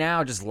 us right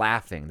now, just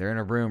laughing. They're in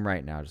a room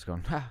right now, just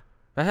going. Ha.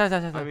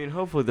 I mean,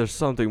 hopefully there's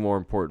something more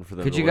important for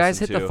them. Could to you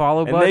guys listen hit the to.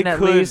 follow And button they at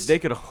could, least? They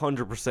could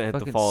 100% hit the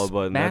Fucking follow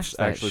button. smash That's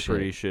that actually shit.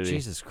 pretty shitty.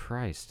 Jesus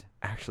Christ.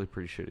 Actually,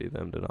 pretty shitty of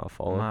them to not I'm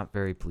follow. not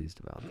very pleased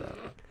about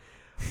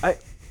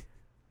that.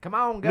 Come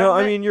on, government. No,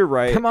 I mean you're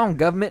right. Come on,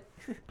 government.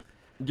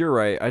 You're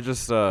right. I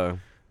just, I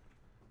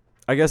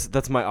guess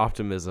that's my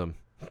optimism.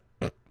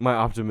 My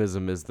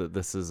optimism is that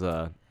this is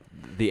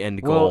the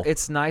end goal. Well,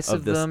 it's nice of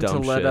of this them to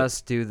dumb let shit.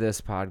 us do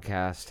this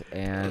podcast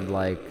and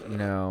like, you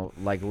know,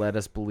 like let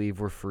us believe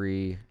we're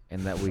free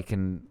and that we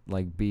can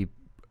like be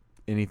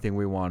anything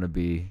we want to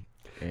be,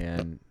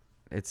 and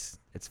it's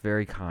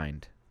very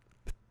kind.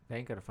 They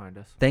ain't gonna find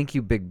us. Thank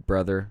you, big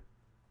brother,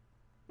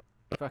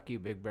 Fuck you,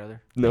 big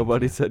brother.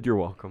 Nobody said you're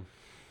welcome.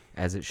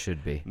 as it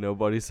should be.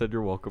 Nobody said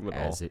you're welcome at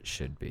all. As it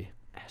should be.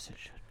 As it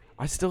should be.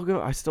 I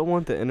still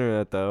want the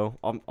internet though.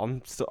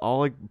 I'll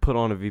like put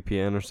on a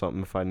VPN or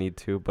something if I need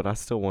to, but I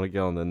still want to get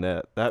on the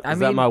net. That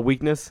mean, my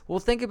weakness? Well,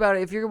 think about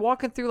it. If you're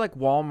walking through like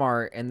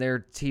Walmart and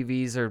their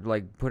TVs are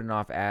like putting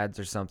off ads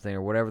or something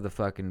or whatever the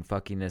fucking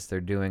fuckiness they're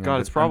doing, God,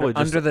 under, it's probably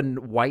under, just- under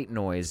the white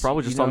noise. It's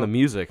probably you just on know? the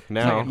music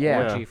now.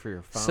 Yeah. 4G for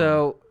your phone.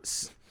 So,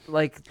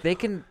 like, they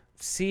can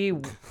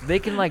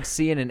like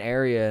see in an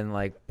area and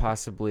like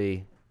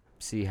possibly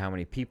see how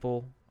many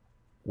people,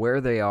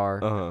 where they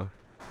are, Uh-huh.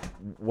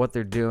 what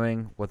they're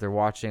doing, what they're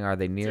watching. Are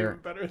they near?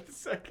 Better the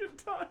second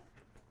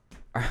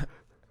time.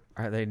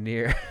 Are they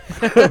near?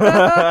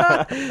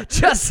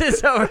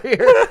 Justice over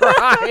here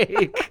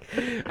crying.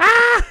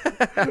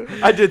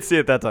 I did see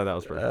it that time. That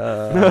was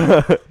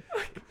pretty.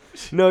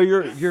 No,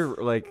 you're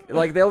like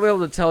Like they'll be able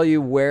to tell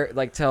you where,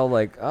 like tell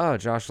like, oh,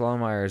 Josh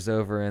Lohmeyer's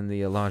over in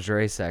the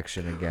lingerie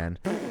section again.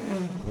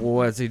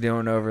 What's he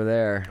doing over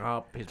there?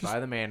 Oh, he's by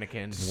the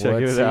mannequin.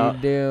 Checking What's it out.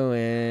 he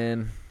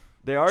doing?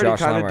 they already Josh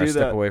kind Lohmeyer, of do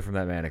step that. away from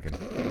that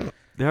mannequin.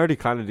 They already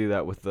kind of do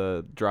that with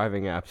the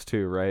driving apps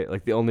too, right?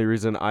 Like the only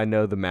reason I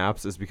know the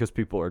maps is because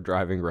people are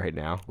driving right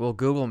now. Well,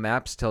 Google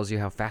Maps tells you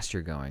how fast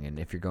you're going and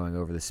if you're going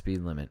over the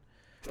speed limit.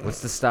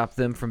 What's to stop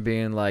them from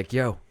being like,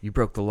 yo, you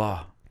broke the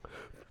law.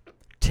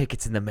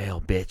 Tickets in the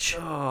mail, bitch.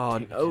 Oh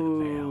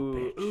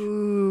no!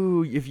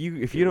 Ooh, if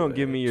you don't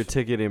give me your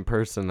ticket in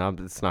person,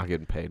 it's not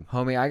getting paid.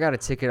 Homie, I got a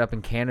ticket up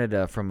in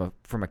Canada from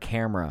a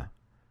camera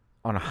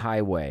on a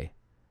highway.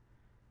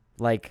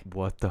 Like,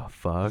 What the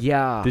fuck?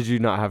 yeah. Did you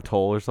not have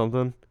toll or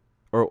something?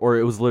 Or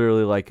it was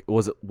literally like,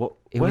 was it what?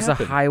 It what was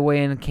happened? a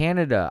highway in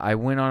Canada. I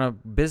went on a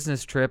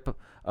business trip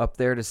up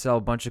there to sell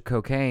a bunch of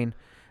cocaine,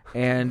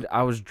 and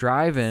I was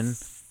driving.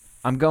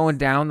 I'm going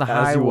down the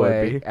As you would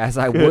highway be. as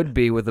I would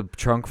be with a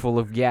trunk full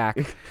of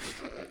yak,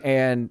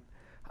 and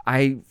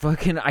I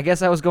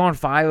guess I was going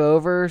 5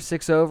 over,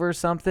 6 over,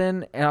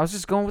 something, and I was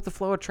just going with the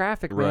flow of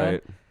traffic, man.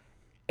 Right.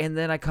 And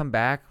then I come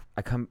back.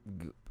 I come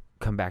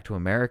back to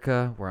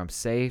America where I'm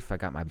safe. I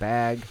got my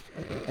bag,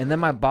 and then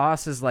my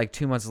boss is like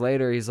 2 months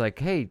later. He's like,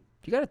 "Hey,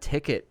 you got a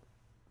ticket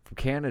from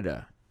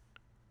Canada?"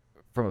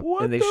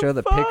 What And they the show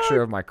the fuck?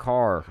 picture of my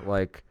car,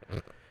 like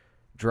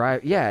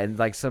drive. Yeah, and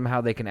like somehow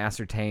they can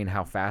ascertain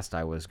how fast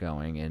I was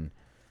going, and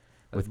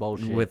That's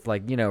bullshit. with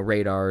like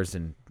radars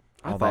and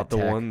all I thought that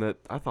tech.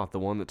 I thought the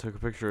one that took a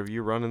picture of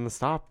you running the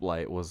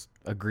stoplight was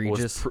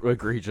Egregious.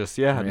 egregious.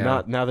 Yeah, Yeah.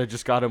 Not now they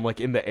just got him like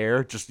in the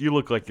air. Just you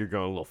look like you're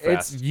going a little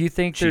fast. It's you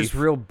think there's Chief.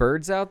 real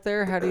birds out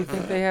there? How do you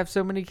think they have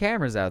so many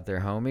cameras out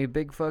there, homie?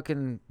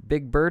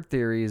 Big bird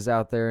theory is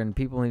out there, and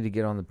people need to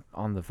get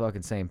on the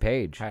fucking same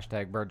page.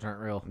 Hashtag birds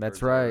aren't real.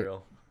 That's right.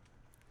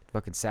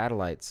 Fucking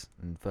satellites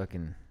and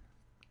fucking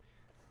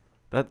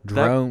That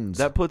drones.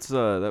 That puts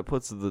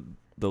the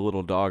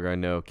little dog I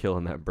know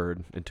killing that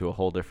bird into a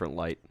whole different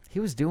light. He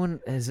was doing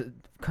his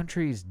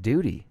country's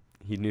duty.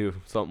 He knew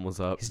something was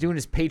up. He's doing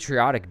his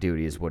patriotic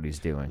duty, is what he's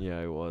doing. Yeah,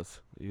 he was.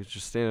 He was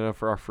just standing up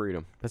for our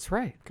freedom. That's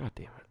right. God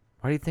damn it.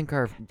 Why do you think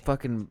our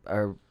fucking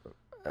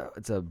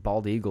it's a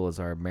bald eagle is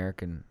our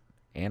American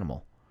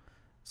animal?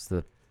 It's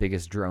the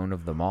biggest drone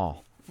of them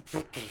all.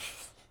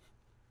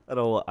 I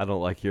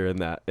don't like hearing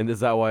that. And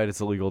is that why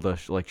it's illegal to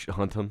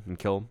hunt them and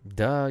kill them?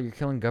 Duh, you're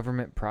killing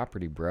government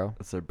property, bro.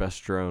 That's their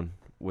best drone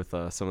with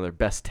some of their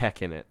best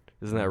tech in it.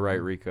 Isn't that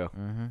right, Rico?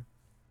 Mm-hmm.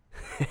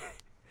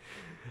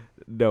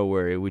 Don't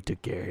worry, we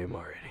took care of him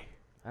already.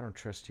 I don't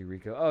trust you,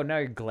 Rico. Oh, now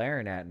you're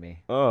glaring at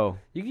me. Oh.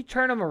 You can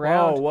turn them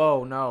around.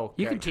 Whoa, no.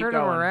 You Okay, can keep turn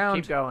 'em going, around.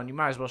 Keep going. You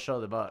might as well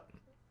show the butt.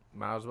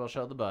 Might as well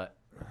show the butt.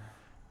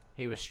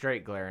 He was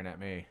straight glaring at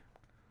me.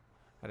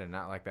 I did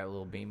not like that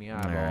little beamy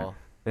eyeball.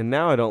 And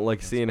now I don't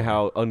like seeing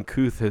how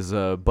uncouth his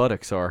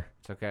buttocks are.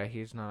 It's okay.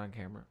 He's not on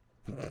camera.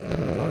 It's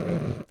all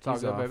good. It's all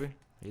He's good, off. baby.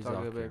 He's It's all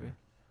off good, camera.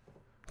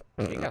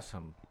 baby. He got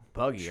some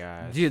buggy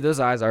eyes. Dude, those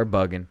eyes are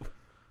bugging.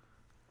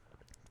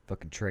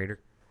 Fucking traitor.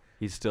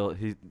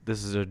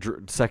 This is a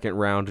second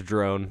round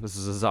drone. This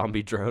is a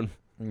zombie drone.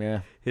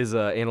 Yeah. His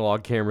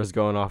analog camera's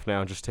going off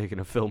now, just taking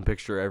a film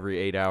picture every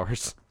 8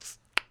 hours.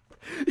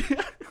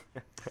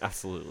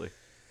 Absolutely.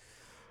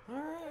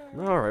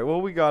 All right.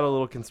 Well, we got a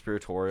little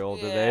conspiratorial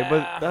today,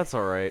 but that's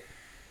all right.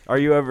 Are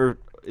you ever?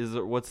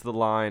 What's the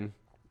line?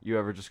 You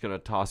ever just gonna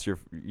toss your?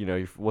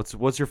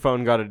 What's your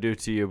phone got to do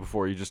to you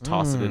before you just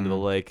toss it into the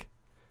lake?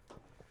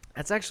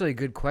 That's actually a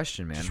good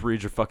question, man. Just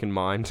read your fucking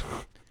mind,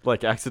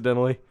 like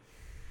accidentally.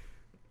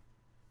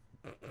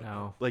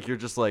 No. Like you're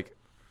just like,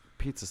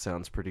 pizza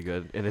sounds pretty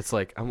good, and it's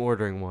like I'm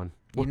ordering one.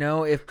 You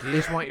know, if You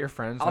just want your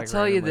friends. I'll like,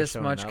 tell you randomly this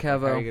showing much, up. Like, how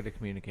Kevo. are you gonna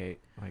communicate?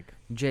 Like,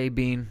 J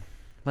Bean,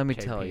 let me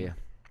J. tell Bean. you,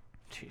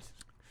 Jesus.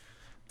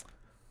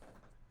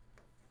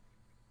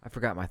 I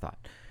forgot my thought.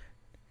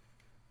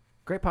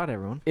 Great pod,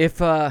 everyone.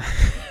 If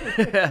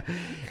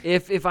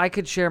if I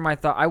could share my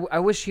thought, I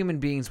wish human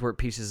beings were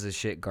pieces of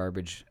shit,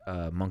 garbage,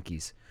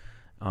 monkeys.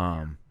 They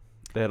had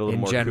a little In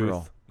more general,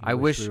 couth. I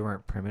wish we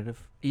weren't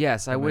primitive.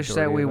 Yes, I The wish that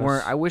majority we of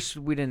weren't. us. I wish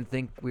we didn't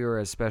think we were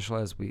as special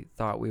as we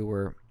thought we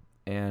were,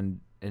 and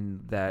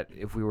that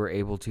if we were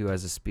able to,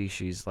 as a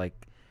species,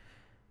 like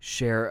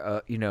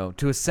share,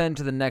 to ascend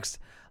to the next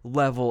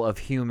level of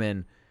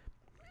human,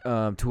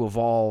 to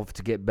evolve,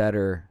 to get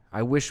better.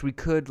 I wish we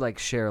could like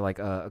share like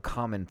a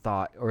common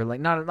thought, or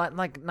like not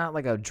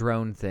like a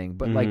drone thing,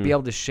 but like be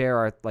able to share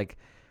our like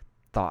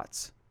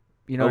thoughts.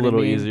 You know, a what little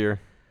I mean? easier.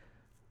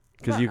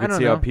 Because you I could don't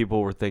see how know.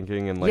 people were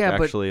thinking and like Yeah,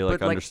 but- actually like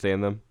but, like,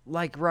 understand them.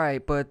 Like,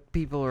 right, but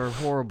people are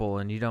horrible,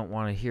 and you don't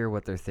want to hear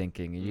what they're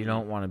thinking, and you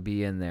don't want to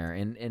be in there.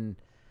 And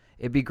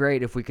it'd be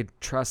great if we could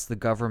trust the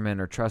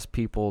government or trust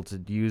people to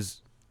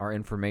use our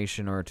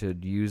information or to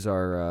use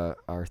our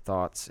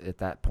thoughts at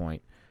that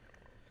point.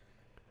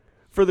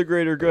 For the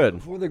greater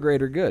good. For the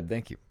greater good.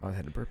 Thank you. I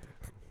had a burp.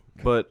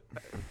 But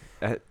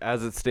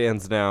as it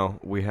stands now,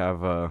 we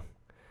have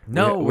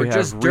No, we we're have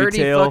just dirty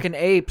retail- fucking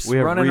apes we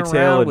have running retail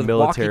around and with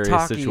military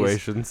walkie-talkies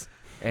situations.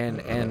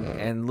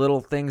 and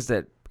little things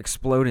that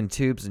explode in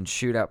tubes and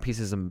shoot out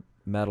pieces of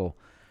metal,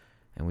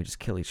 and we just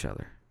kill each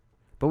other.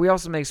 But we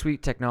also make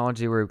sweet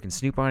technology where we can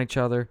snoop on each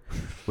other.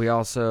 We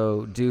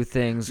also do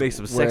things Make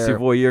some sexy where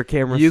voyeur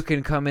cameras. you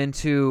can come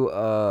into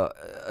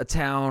a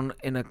town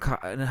in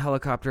a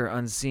helicopter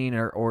unseen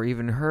or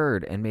even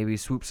heard, and maybe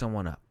swoop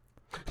someone up.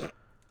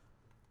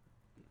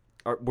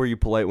 Were you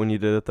polite when you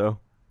did it though?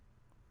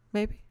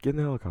 Maybe. Get in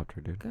the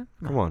helicopter, dude. Come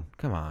Come on.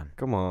 Come on.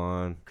 Come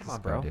on. Come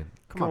on, bro. Dude.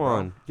 Come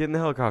on. Get in the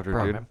helicopter,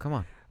 Bro, dude. man, come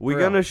on. We're For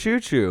real. gonna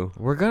shoot you.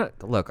 We're gonna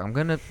look. I'm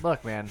gonna.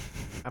 Look, man.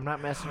 I'm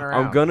not messing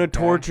around. I'm gonna okay?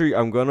 torture you.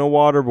 I'm gonna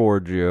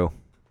waterboard you.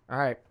 All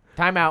right.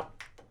 Time out.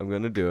 I'm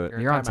gonna do it.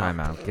 You're on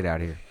timeout. timeout. Get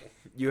out of here.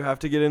 You have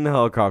to get in the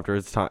helicopter.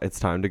 It's time. It's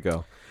time to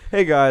go.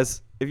 Hey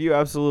guys, if you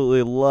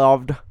absolutely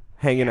loved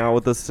hanging out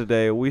with us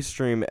today, we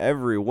stream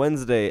every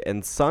Wednesday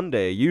and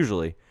Sunday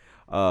usually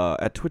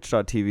at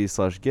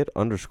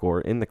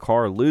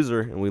twitch.tv/get_in-the-car-loser,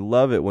 and we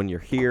love it when you're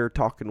here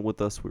talking with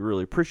us. We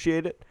really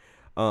appreciate it.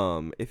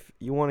 If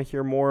you want to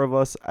hear more of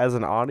us as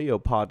an audio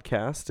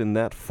podcast in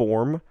that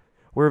form,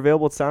 we're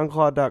available at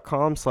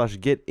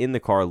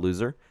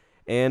soundcloud.com/get-in-the-car-loser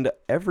and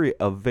every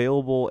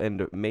available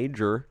and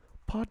major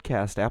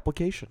podcast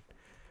application.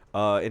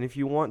 And if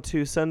you want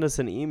to send us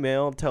an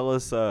email, tell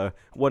us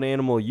what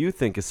animal you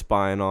think is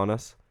spying on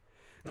us.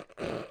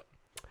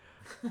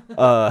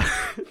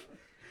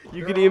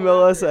 You can email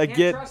us at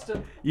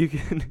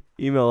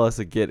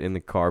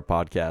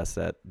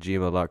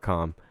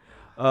getinthecarpodcast@gmail.com.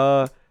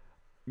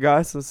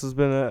 Guys, this has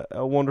been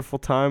a wonderful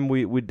time.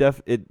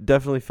 It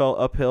definitely felt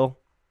uphill,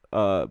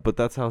 but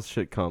that's how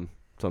shit come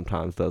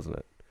sometimes, doesn't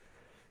it?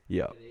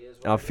 Yeah.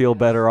 I feel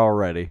better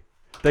already.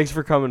 Thanks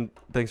for coming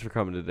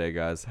today,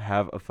 guys.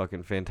 Have a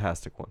fucking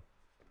fantastic one.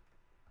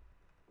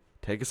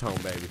 Take us home,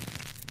 baby.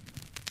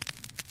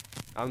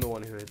 I'm the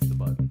one who hits the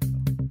button.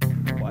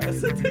 So. Why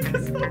is it take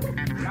us home?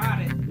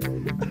 Got it.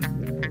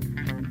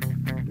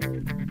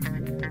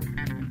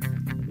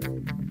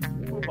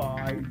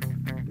 Bye-bye.